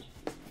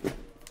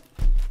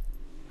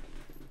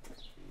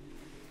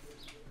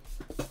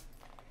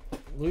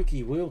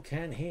 Lukey Will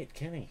can hit,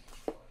 can he?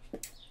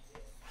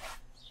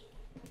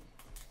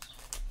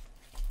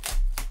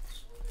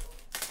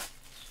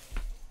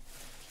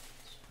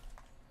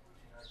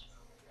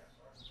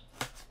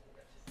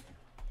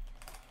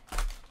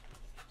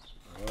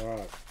 All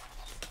right.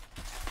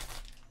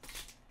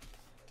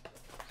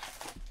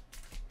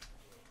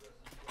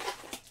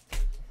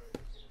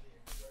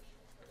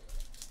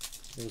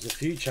 There was a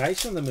few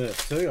chasing the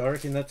Murph too. I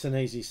reckon that's an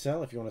easy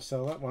sell if you want to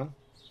sell that one.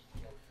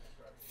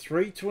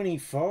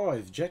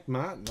 325, Jack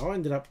Martin. I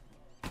ended up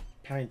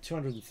paying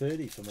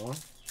 230 for mine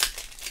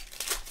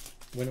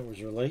when it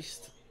was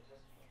released.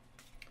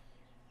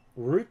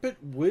 Rupert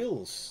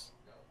Wills,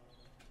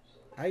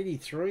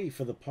 83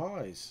 for the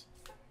Pies.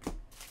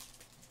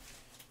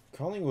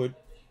 Collingwood,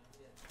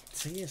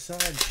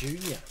 TSR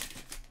Junior.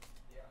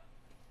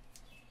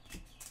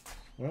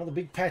 Well, the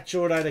big patch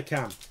auto to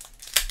come.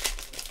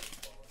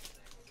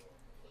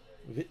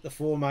 We've hit the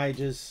 4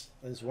 majors.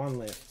 There's 1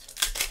 left.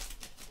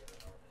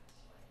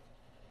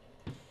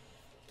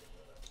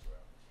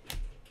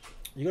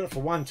 You got it for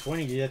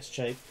 120. That's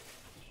cheap.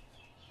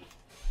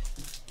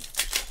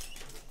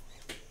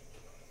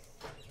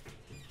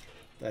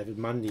 David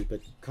Mundy,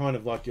 but kind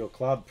of like your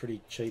club,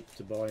 pretty cheap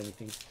to buy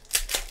anything.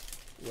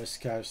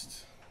 West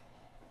Coast,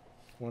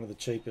 one of the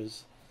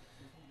cheapers.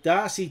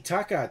 Darcy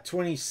Tucker,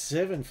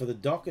 27 for the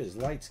Dockers.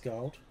 Late's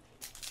gold.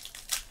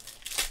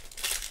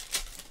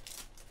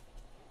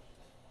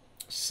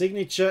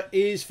 Signature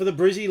is for the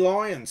Brizzy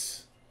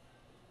Lions.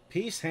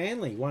 Pierce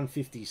Hanley,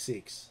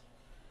 156.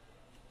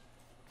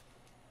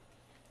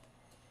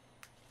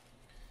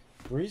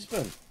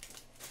 Brisbane.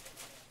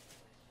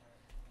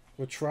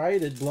 We're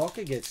traded.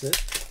 Blocker gets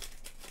it.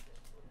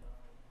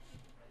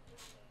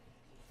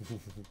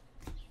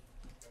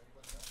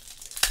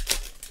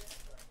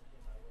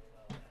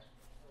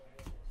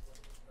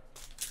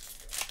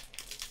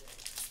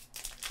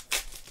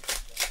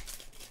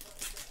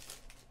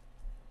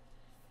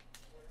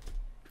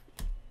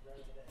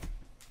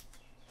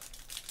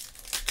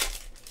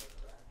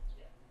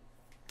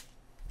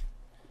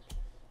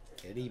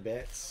 Eddie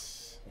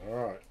Betts. All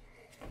right.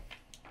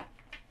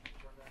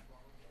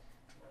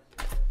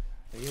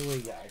 Here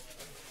we go.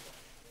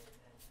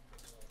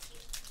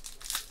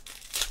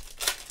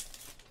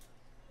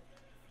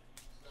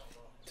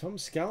 Tom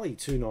Scully,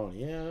 290.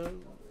 Yeah.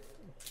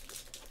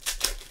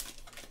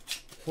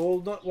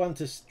 Paul, not one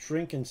to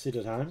drink and sit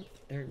at home.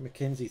 Eric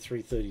McKenzie,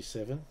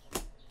 337.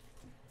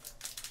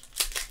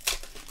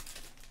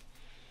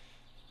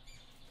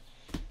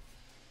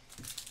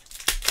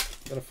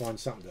 Got to find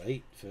something to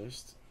eat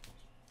first.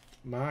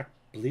 Mark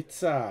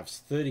Blitzarves,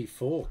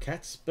 34.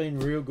 Cat's been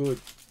real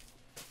good.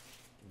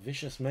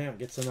 Vicious Mount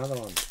gets another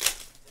one.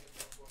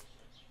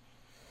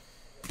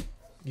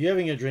 You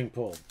having a drink,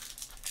 Paul?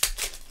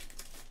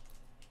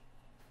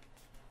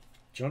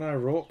 John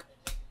O'Rourke,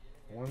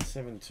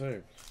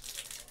 172.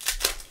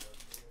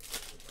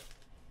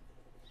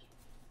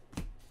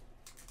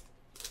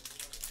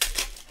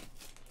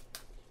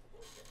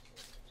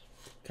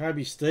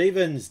 Kobe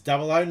Stevens,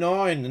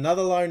 009,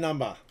 another low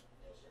number.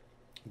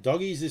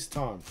 Doggies this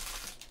time.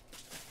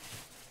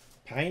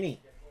 Painey.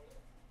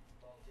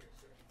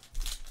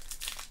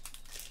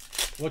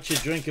 What's your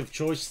drink of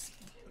choice,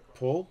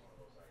 Paul?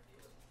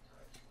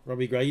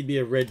 Robbie Gray, you'd be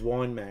a red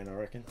wine man, I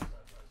reckon.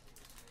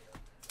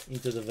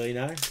 Into the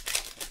vino.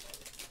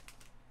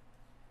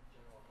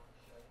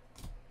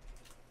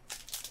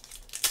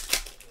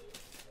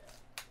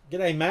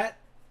 G'day, Matt.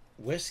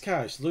 West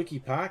Coast,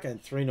 Lukey Parker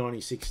and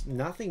 396.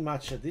 Nothing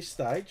much at this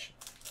stage.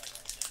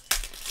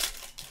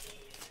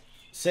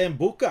 Sam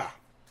Booker,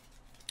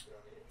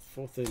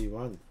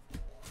 431.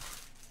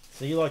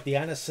 So you like the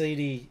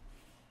aniseedy,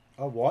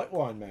 oh, white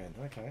wine, man.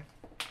 Okay.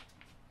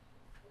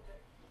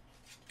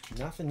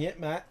 Nothing yet,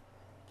 Matt.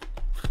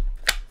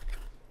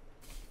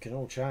 Can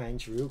all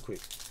change real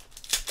quick.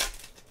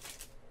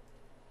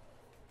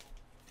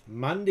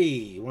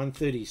 Monday,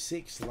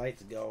 136,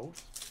 late gold.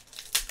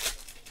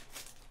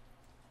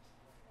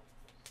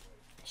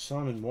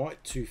 Simon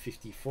White,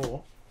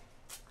 254.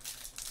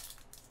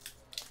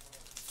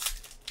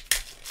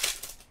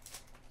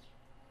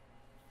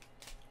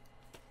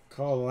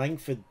 Kyle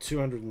Langford,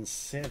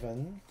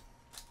 207.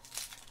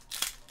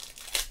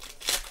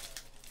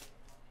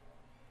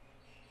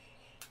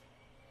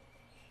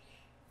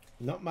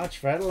 Not much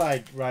for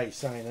Adelaide, Ray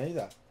saying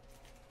either.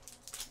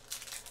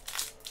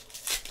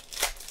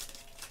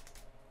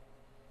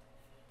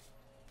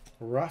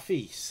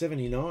 Ruffy,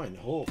 79.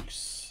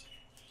 Hawks.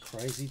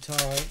 Crazy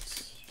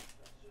Tides.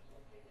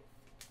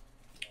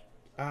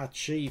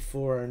 Archie,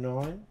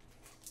 409.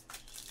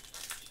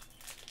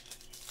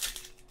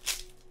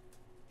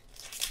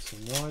 It's a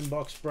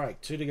 9-box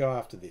break. 2 to go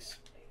after this.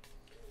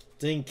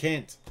 Dean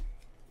Kent.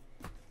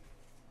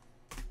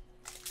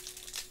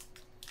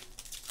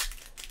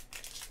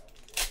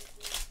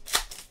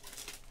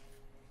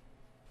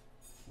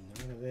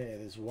 None of there.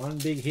 There's one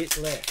big hit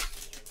left.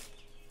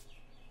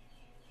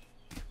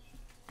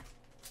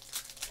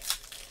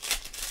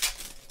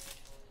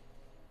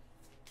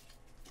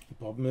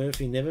 Bob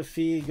Murphy, never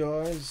fear,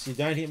 guys. You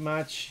don't hit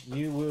much,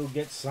 you will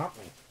get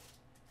something.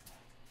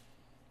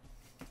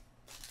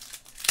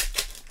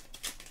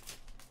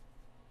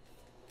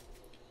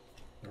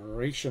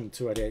 Resham,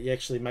 288. You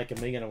actually making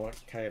me going to want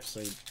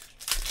KFC,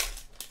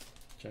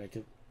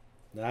 Jacob.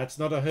 No, it's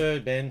not a her,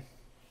 Ben.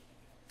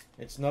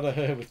 It's not a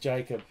her with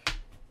Jacob.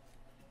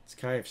 It's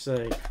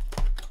KFC.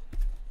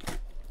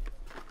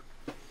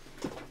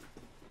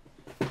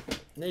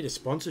 Need a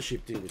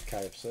sponsorship deal with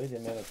KFC, the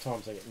amount of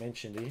times I get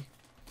mentioned here.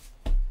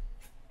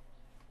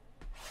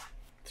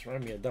 Throw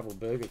me a double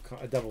burger,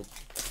 a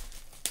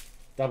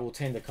double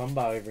tender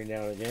combo every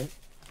now and again.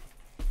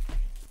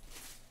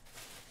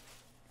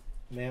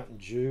 Mountain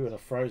Dew and a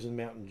frozen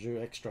Mountain Dew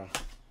extra.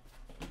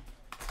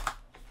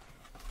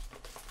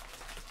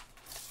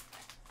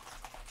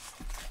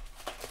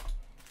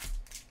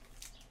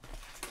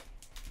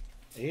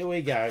 Here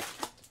we go.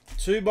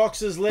 2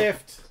 boxes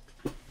left.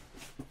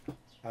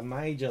 A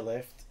major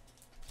left.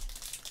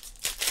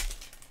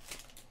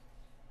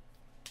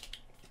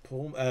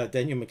 Paul,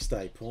 Daniel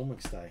McStay, Paul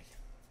McStay,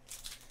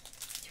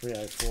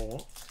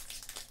 304.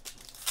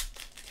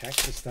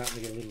 Cactus starting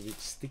to get a little bit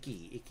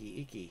sticky,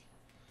 icky.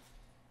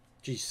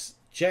 Geez,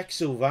 Jack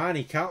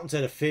Silvani, Carlton's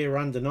had a fair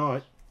run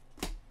tonight.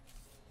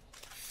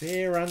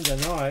 Fair run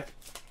tonight.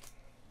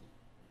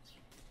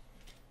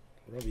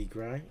 Robbie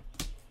Gray.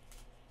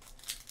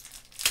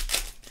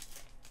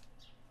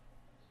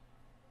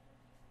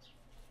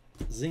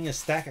 Zinger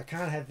stack. I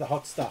can't have the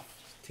hot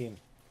stuff, Tim.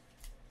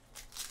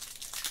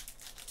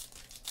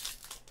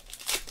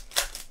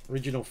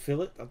 Original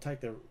fillet. I'll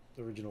take the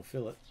original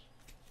fillet.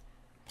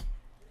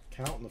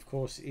 Carlton, of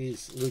course,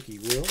 is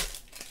Lukey Will.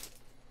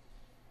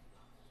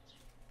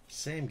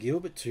 Sam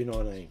Gilbert,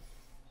 219.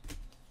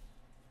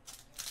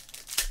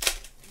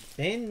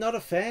 Ben, not a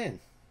fan.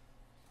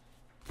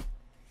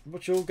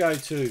 What's your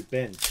go-to,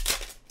 Ben?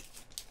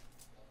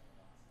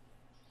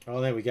 Oh,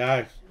 there we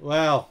go.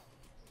 Well.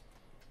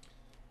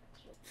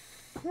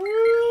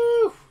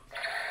 Woo!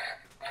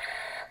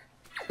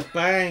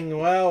 Bang!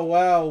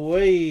 Wow,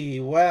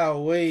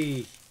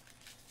 wee.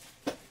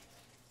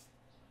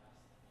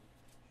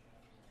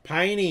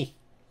 Painey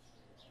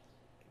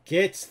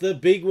gets the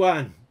big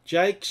one.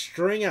 Jake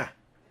Stringer,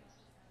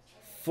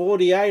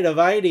 48 of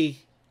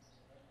 80.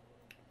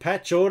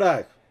 Patch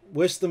auto,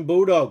 Western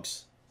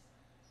Bulldogs.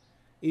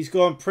 He's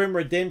gone Prem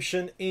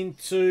Redemption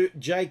into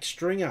Jake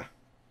Stringer,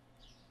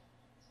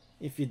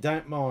 if you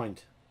don't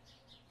mind.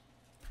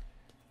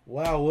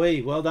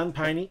 Wowee, well done,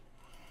 Painey.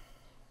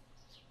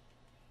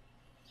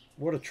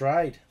 What a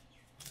trade.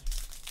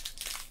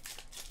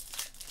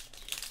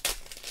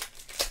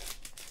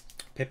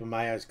 Pepper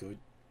Mayo's good.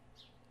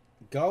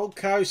 Gold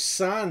Coast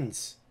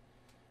Suns.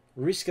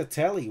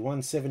 Riscatelli,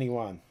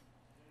 171.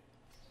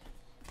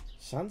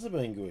 Suns have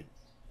been good.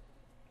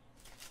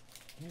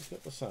 Who's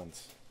got the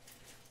Suns?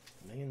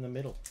 Me in the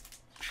middle.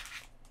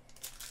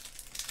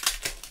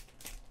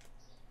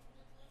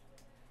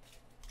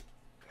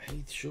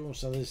 Heath Shaw.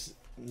 So there's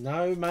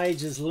no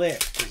majors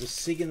left. There's a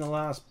SIG in the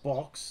last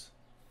box.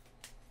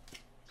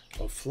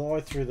 I'll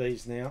fly through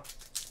these now.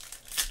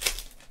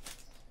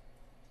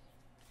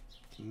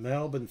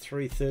 Melbourne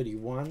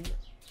 331.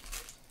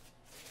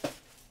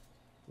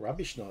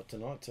 Rubbish night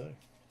tonight too.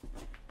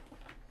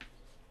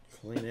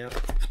 Clean out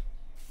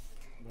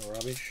the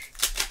rubbish.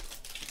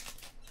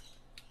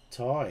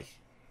 Tie.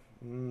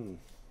 You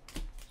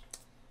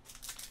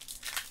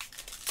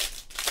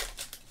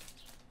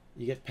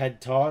get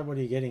pad tie. What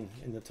are you getting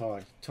in the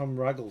tie? Tom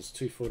Ruggles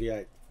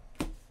 248.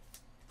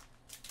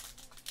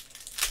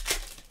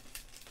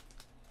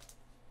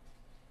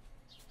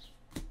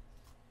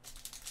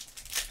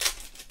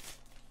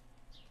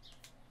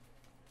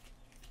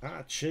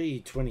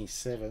 Archie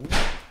 27.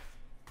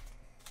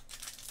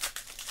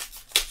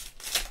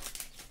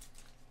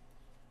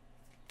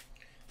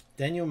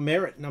 Daniel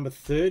Merritt number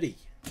 30.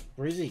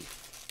 Brizzy.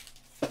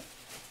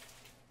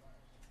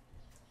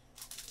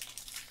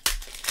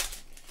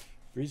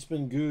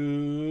 Brisbane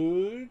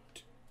Good.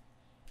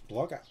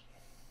 Blogger.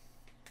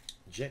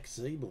 Jack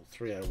Zeeble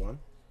 301.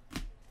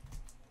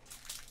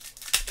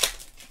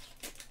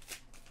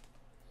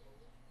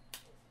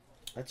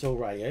 That's all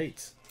Ray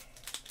eats.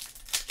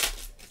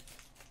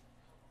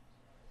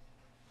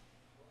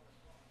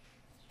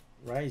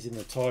 Ray's in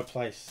the Thai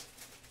place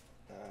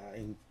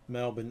in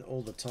Melbourne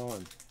all the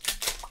time.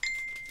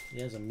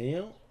 He has a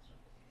meal.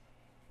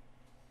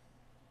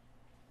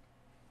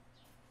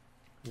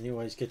 And he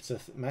always gets a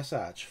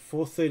massage.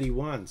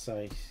 431,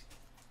 so he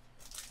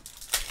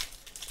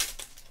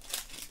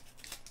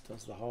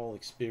does the whole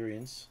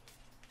experience.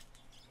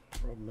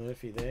 Rob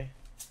Murphy there.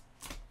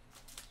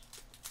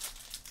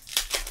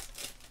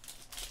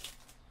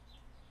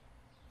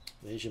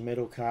 There's your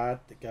medal card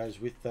that goes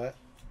with that.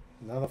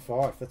 Another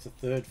 5. That's a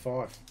third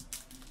 5.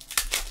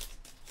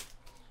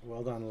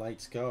 Well done,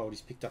 Lates Gold. He's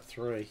picked up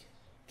 3.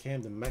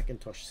 Camden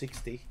McIntosh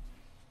 60.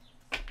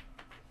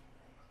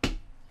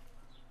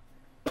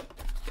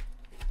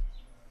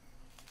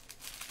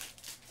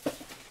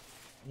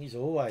 He's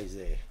always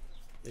there.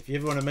 If you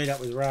ever want to meet up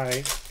with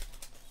Ray,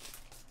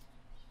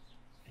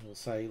 he'll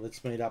say,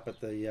 let's meet up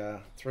at the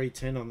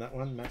 310 on that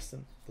one,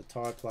 Maston, the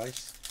Thai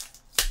place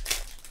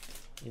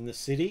in the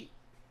city.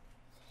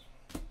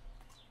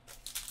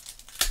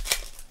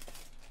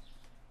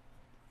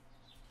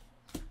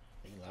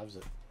 He loves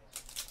it.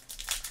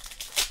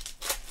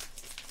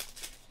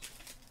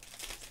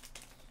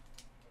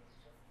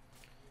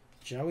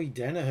 Joey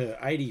Danaher,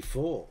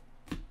 84.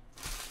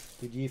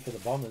 Good year for the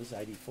Bombers,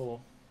 84.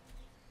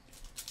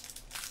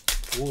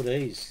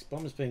 Wardies,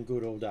 Bombers been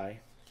good all day.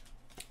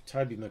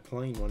 Toby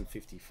McLean,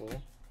 154.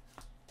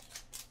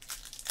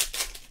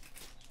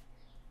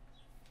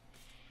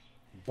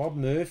 Bob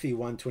Murphy,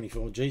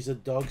 124. Geez, the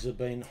Dogs have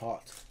been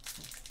hot.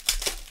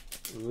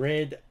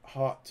 Red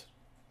hot.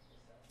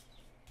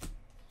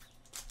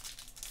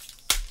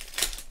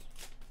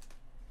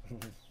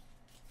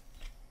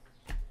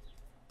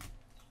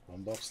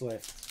 One box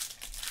left.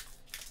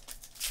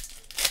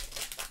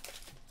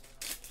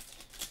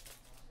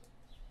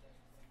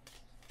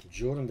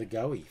 Jordan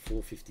DeGoey,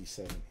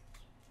 457.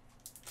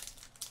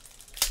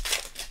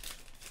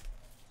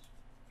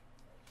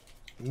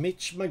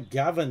 Mitch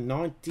McGovern,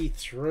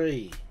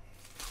 93.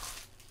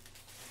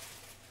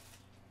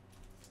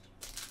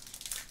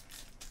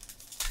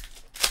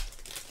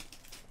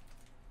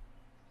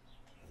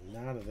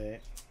 None of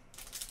that.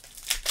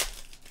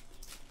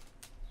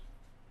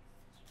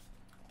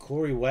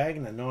 Corey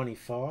Wagner,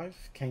 95.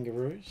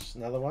 Kangaroos,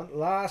 another one.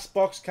 Last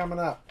box coming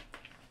up.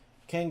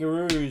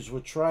 Kangaroos were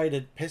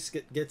traded.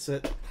 Pescott gets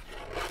it.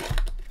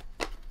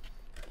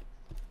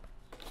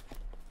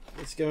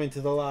 Let's go into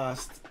the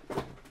last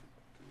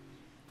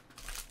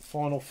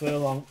final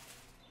furlong.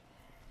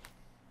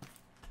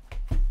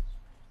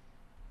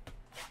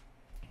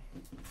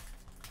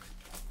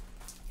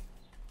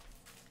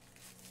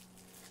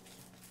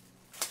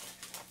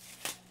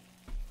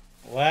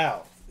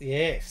 Wow.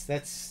 Yes,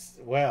 that's,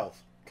 well,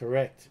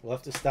 correct. We'll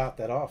have to start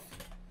that off.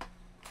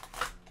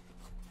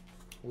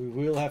 We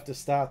will have to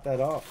start that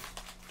off.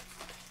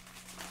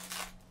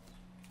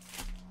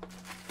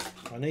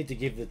 I need to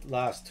give the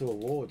last 2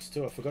 awards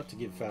too. I forgot to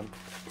give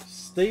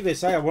Steve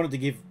S.A. I wanted to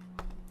give,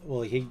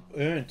 well, he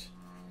earned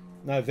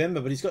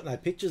November, but he's got no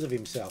pictures of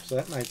himself, so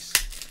that makes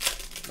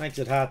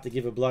it hard to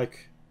give a bloke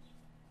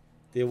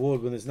the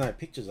award when there's no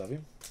pictures of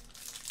him.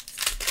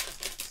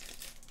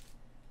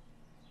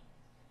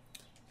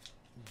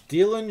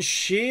 Dylan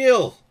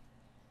Shield.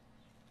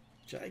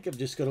 Jacob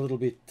just got a little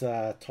bit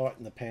tight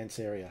in the pants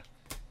area.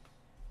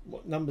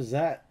 What number's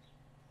that?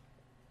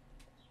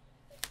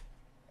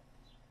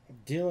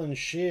 Dylan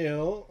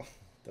Shield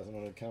doesn't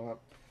want to come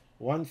up.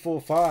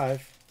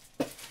 145.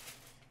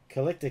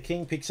 Collector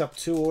King picks up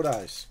 2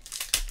 autos.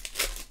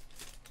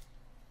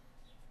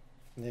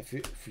 And if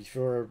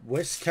you're a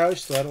West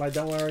Coast or Adelaide,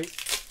 don't worry,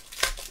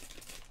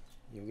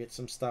 you'll get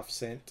some stuff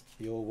sent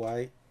your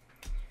way.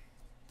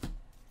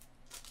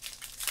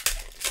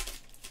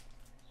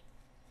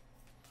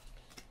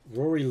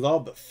 Rory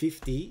Lobb,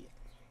 50.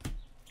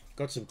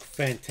 Got some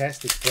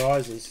fantastic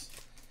prizes.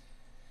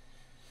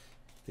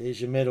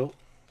 There's your medal.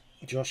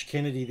 Josh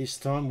Kennedy this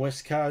time,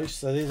 West Coast.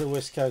 So there's a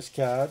West Coast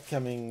card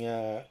coming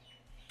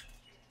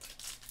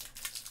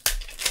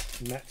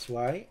Matt's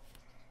way.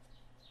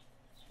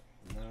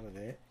 None of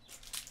that.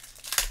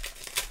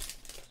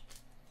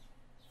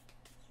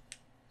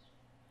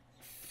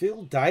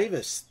 Phil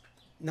Davis,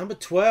 number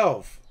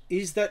 12.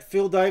 Is that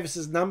Phil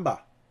Davis's number?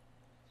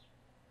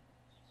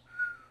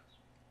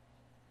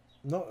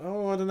 Not,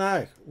 oh, I don't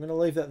know. I'm going to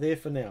leave that there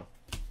for now.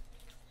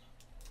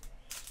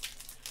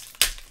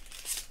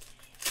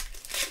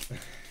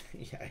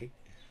 Yay.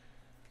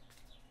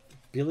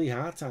 Billy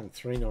Hartung,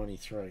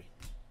 393.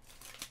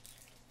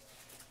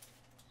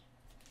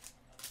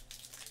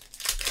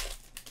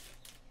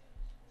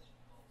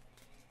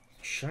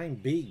 Shane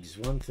Biggs,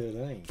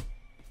 113.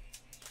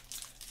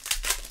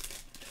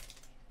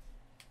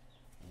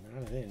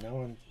 None of there, no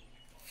one.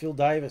 Phil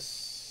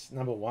Davis,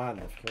 number 1,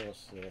 of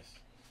course,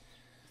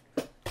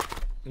 yes.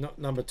 Not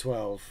number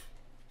 12,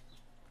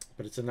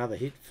 but it's another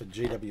hit for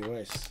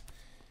GWS.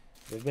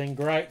 They've been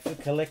great for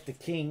Collector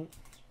King.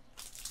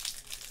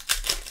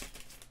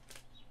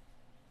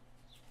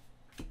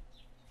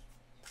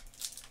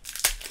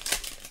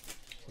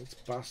 Let's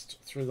bust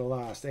through the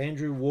last.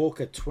 Andrew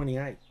Walker,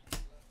 28.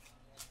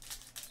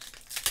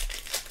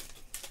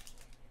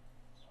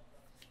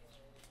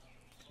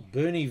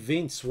 Bernie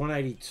Vince,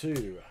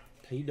 182.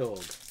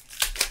 P-Dog.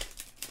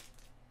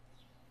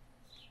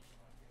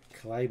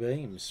 Clay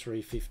Beams,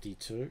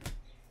 352.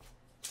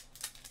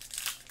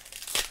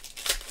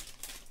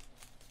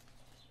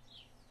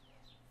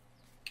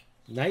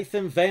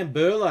 Nathan Van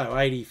Berlo,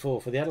 84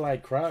 for the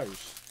Adelaide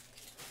Crows.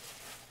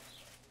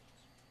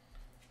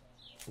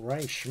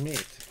 Ray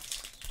Schmidt.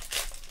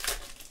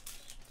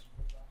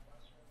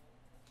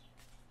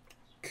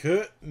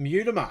 Kurt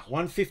Mutimer,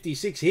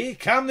 156. Here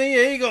come the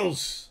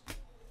Eagles.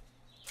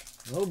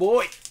 Oh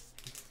boy.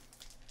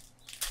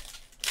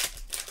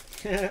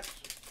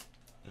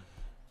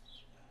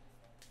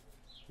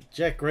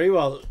 Jack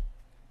Grewal.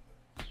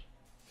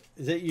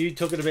 Is that you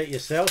talking about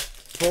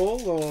yourself,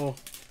 Paul, or...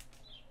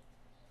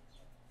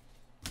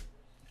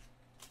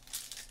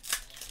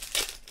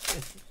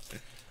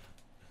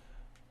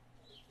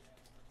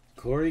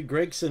 Corey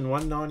Gregson,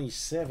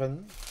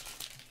 197.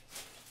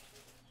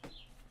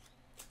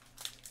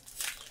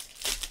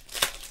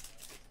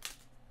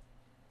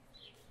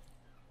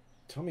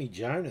 Tommy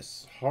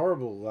Jonas,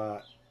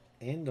 horrible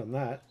end on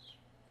that.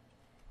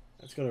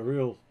 That's got a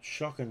real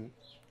shocking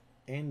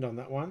end on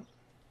that one.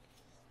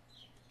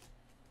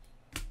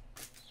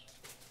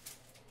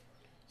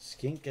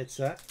 Skink gets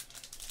that.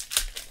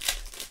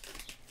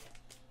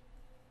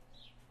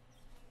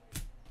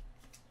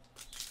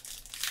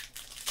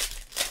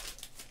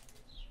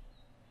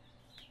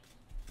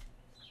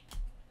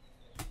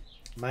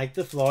 Make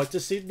the flight to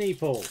Sydney,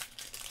 Paul.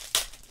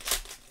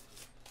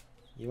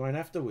 You won't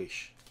have to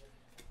wish.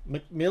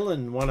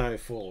 McMillan,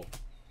 104.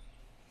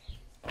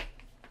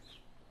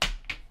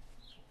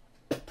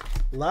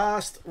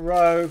 Last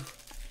row.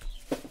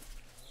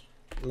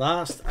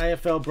 Last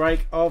AFL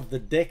break of the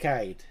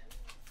decade.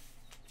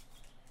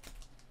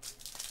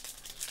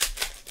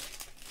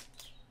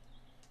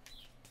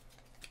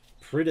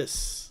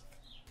 Pritis.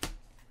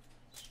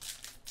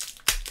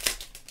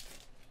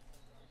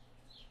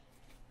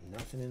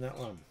 Nothing in that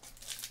one.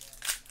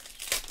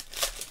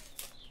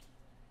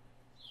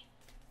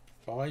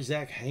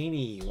 Isaac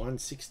Haney,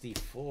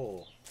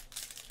 164.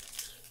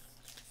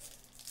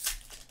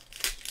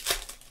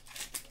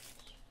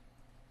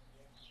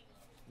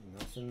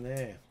 Nothing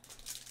there.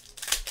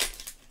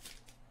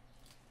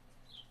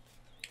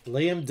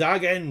 Liam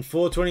Duggan,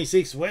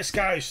 426, West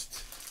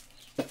Coast.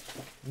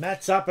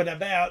 Matt's up and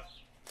about.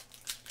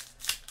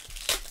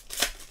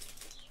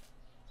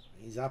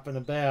 He's up and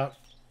about.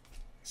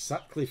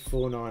 Sutcliffe,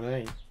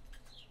 419.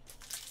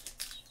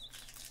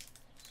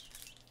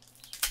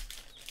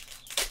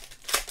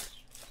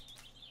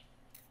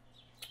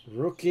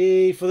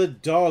 Rookie for the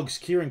Dogs,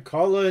 Kieran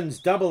Collins,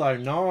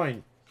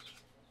 009.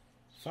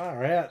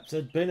 Far out.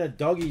 It's been a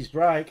doggies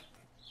break.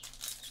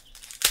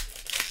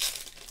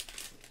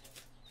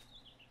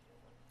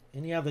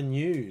 Any other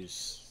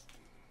news?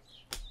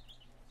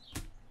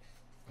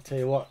 I'll tell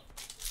you what.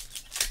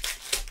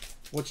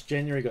 What's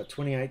January got?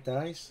 28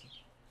 days?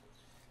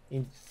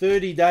 In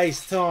 30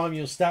 days' time,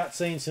 you'll start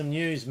seeing some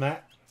news,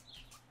 Matt.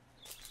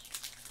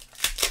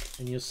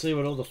 And you'll see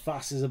what all the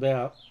fuss is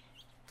about.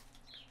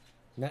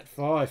 Nat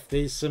 5,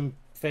 there's some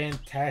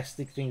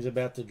fantastic things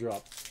about to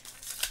drop.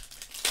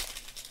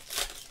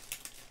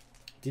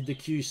 Did the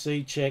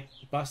QC check,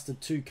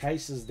 busted 2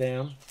 cases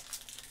down.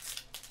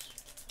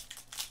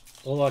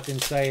 All I can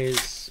say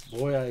is,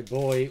 boy oh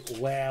boy,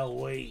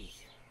 wowee.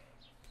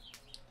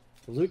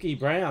 Lukey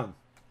Brown,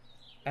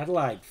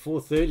 Adelaide,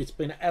 430. It's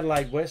been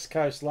Adelaide West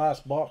Coast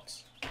last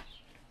box.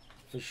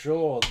 For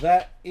sure.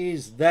 That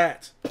is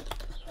that.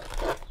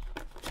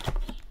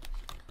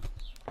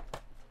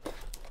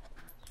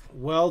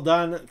 Well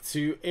done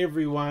to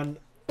everyone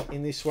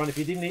in this one. If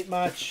you didn't hit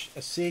much,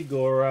 a SIG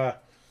or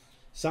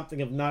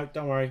something of note,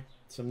 don't worry.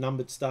 Some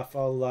numbered stuff.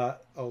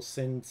 I'll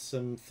send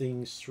some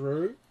things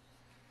through.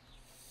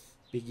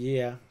 Big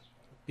year,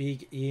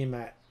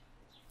 Matt.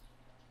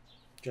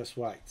 Just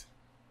wait.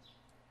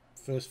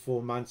 First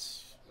 4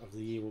 months of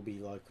the year will be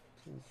like,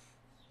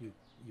 oof,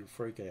 you'll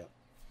freak out.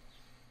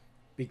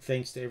 Big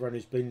thanks to everyone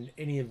who's been in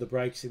any of the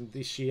breaks in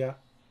this year.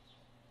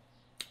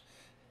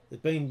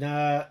 They've been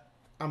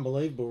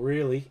unbelievable,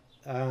 really.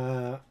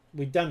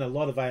 We'd done a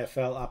lot of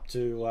AFL up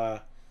to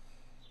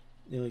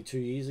nearly 2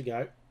 years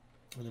ago,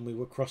 and then we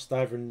were crossed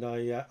over, and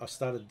I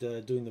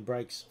started doing the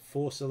breaks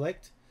for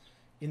Select.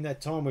 In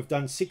that time, we've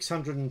done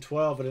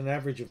 612 at an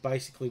average of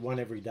basically one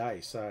every day.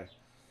 So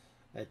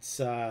it's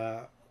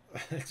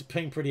it's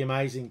been pretty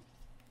amazing,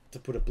 to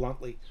put it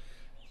bluntly.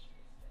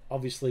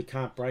 Obviously,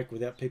 can't break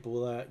without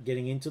people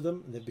getting into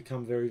them. They've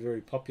become very,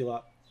 very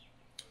popular.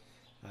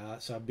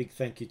 So a big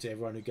thank you to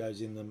everyone who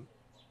goes in them.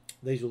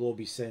 These will all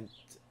be sent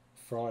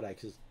Friday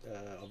because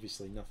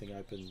obviously nothing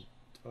open.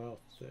 Oh,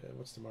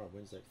 what's tomorrow?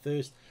 Wednesday,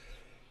 Thursday.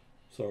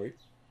 Sorry,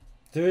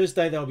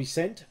 Thursday they'll be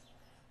sent.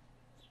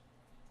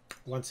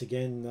 Once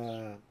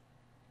again,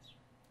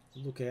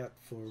 look out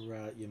for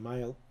your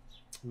mail.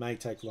 May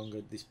take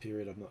longer this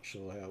period. I'm not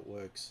sure how it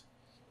works.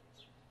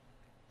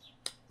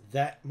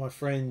 That, my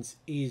friends,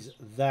 is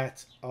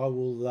that. I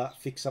will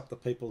fix up the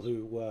people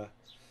who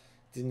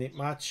didn't hit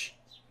much.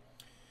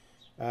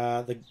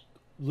 The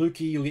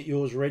Lukey, you'll get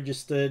yours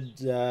registered.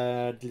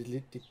 Painey,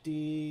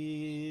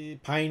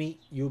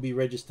 you'll be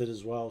registered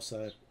as well,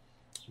 so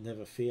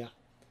never fear.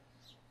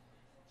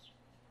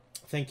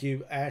 Thank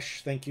you,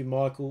 Ash. Thank you,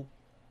 Michael.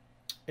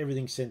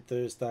 Everything's sent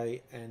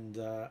Thursday, and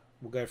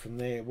we'll go from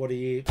there. What are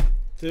you?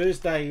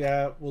 Thursday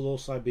will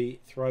also be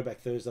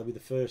Throwback Thursday. Will be the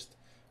first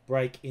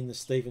break in the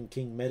Stephen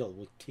King medal.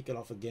 We'll kick it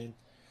off again.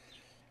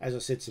 As I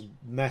said, some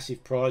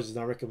massive prizes, and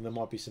I reckon there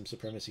might be some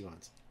supremacy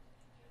ones.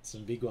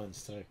 Some big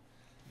ones too.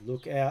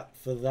 Look out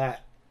for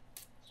that.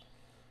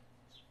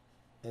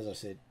 As I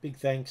said, big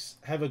thanks.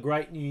 Have a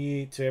great new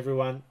year to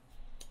everyone.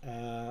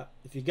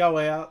 If you go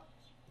out,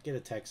 get a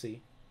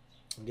taxi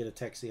and get a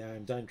taxi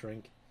home. Don't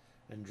drink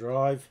and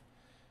drive.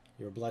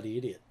 You're a bloody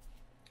idiot.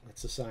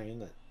 That's the saying,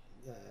 isn't it?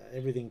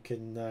 Everything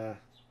can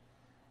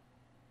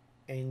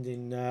end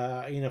in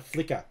a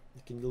flicker.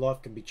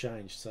 Life can be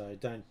changed. So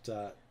don't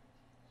go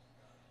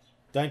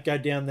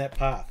down that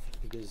path,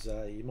 because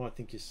you might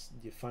think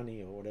you're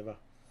funny or whatever.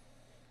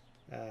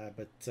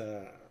 But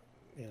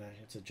you know,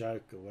 it's a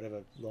joke or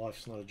whatever.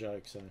 Life's not a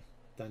joke, so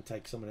don't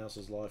take someone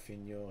else's life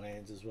in your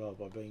hands as well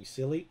by being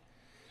silly.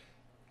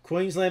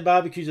 Queensland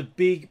barbecue's a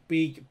big,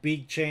 big,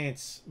 big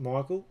chance,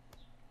 Michael.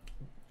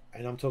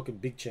 And I'm talking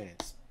big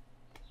chance.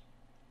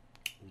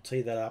 We'll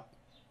tee that up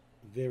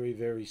very,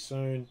 very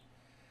soon.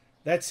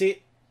 That's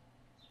it.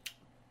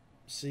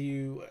 See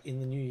you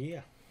in the new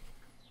year.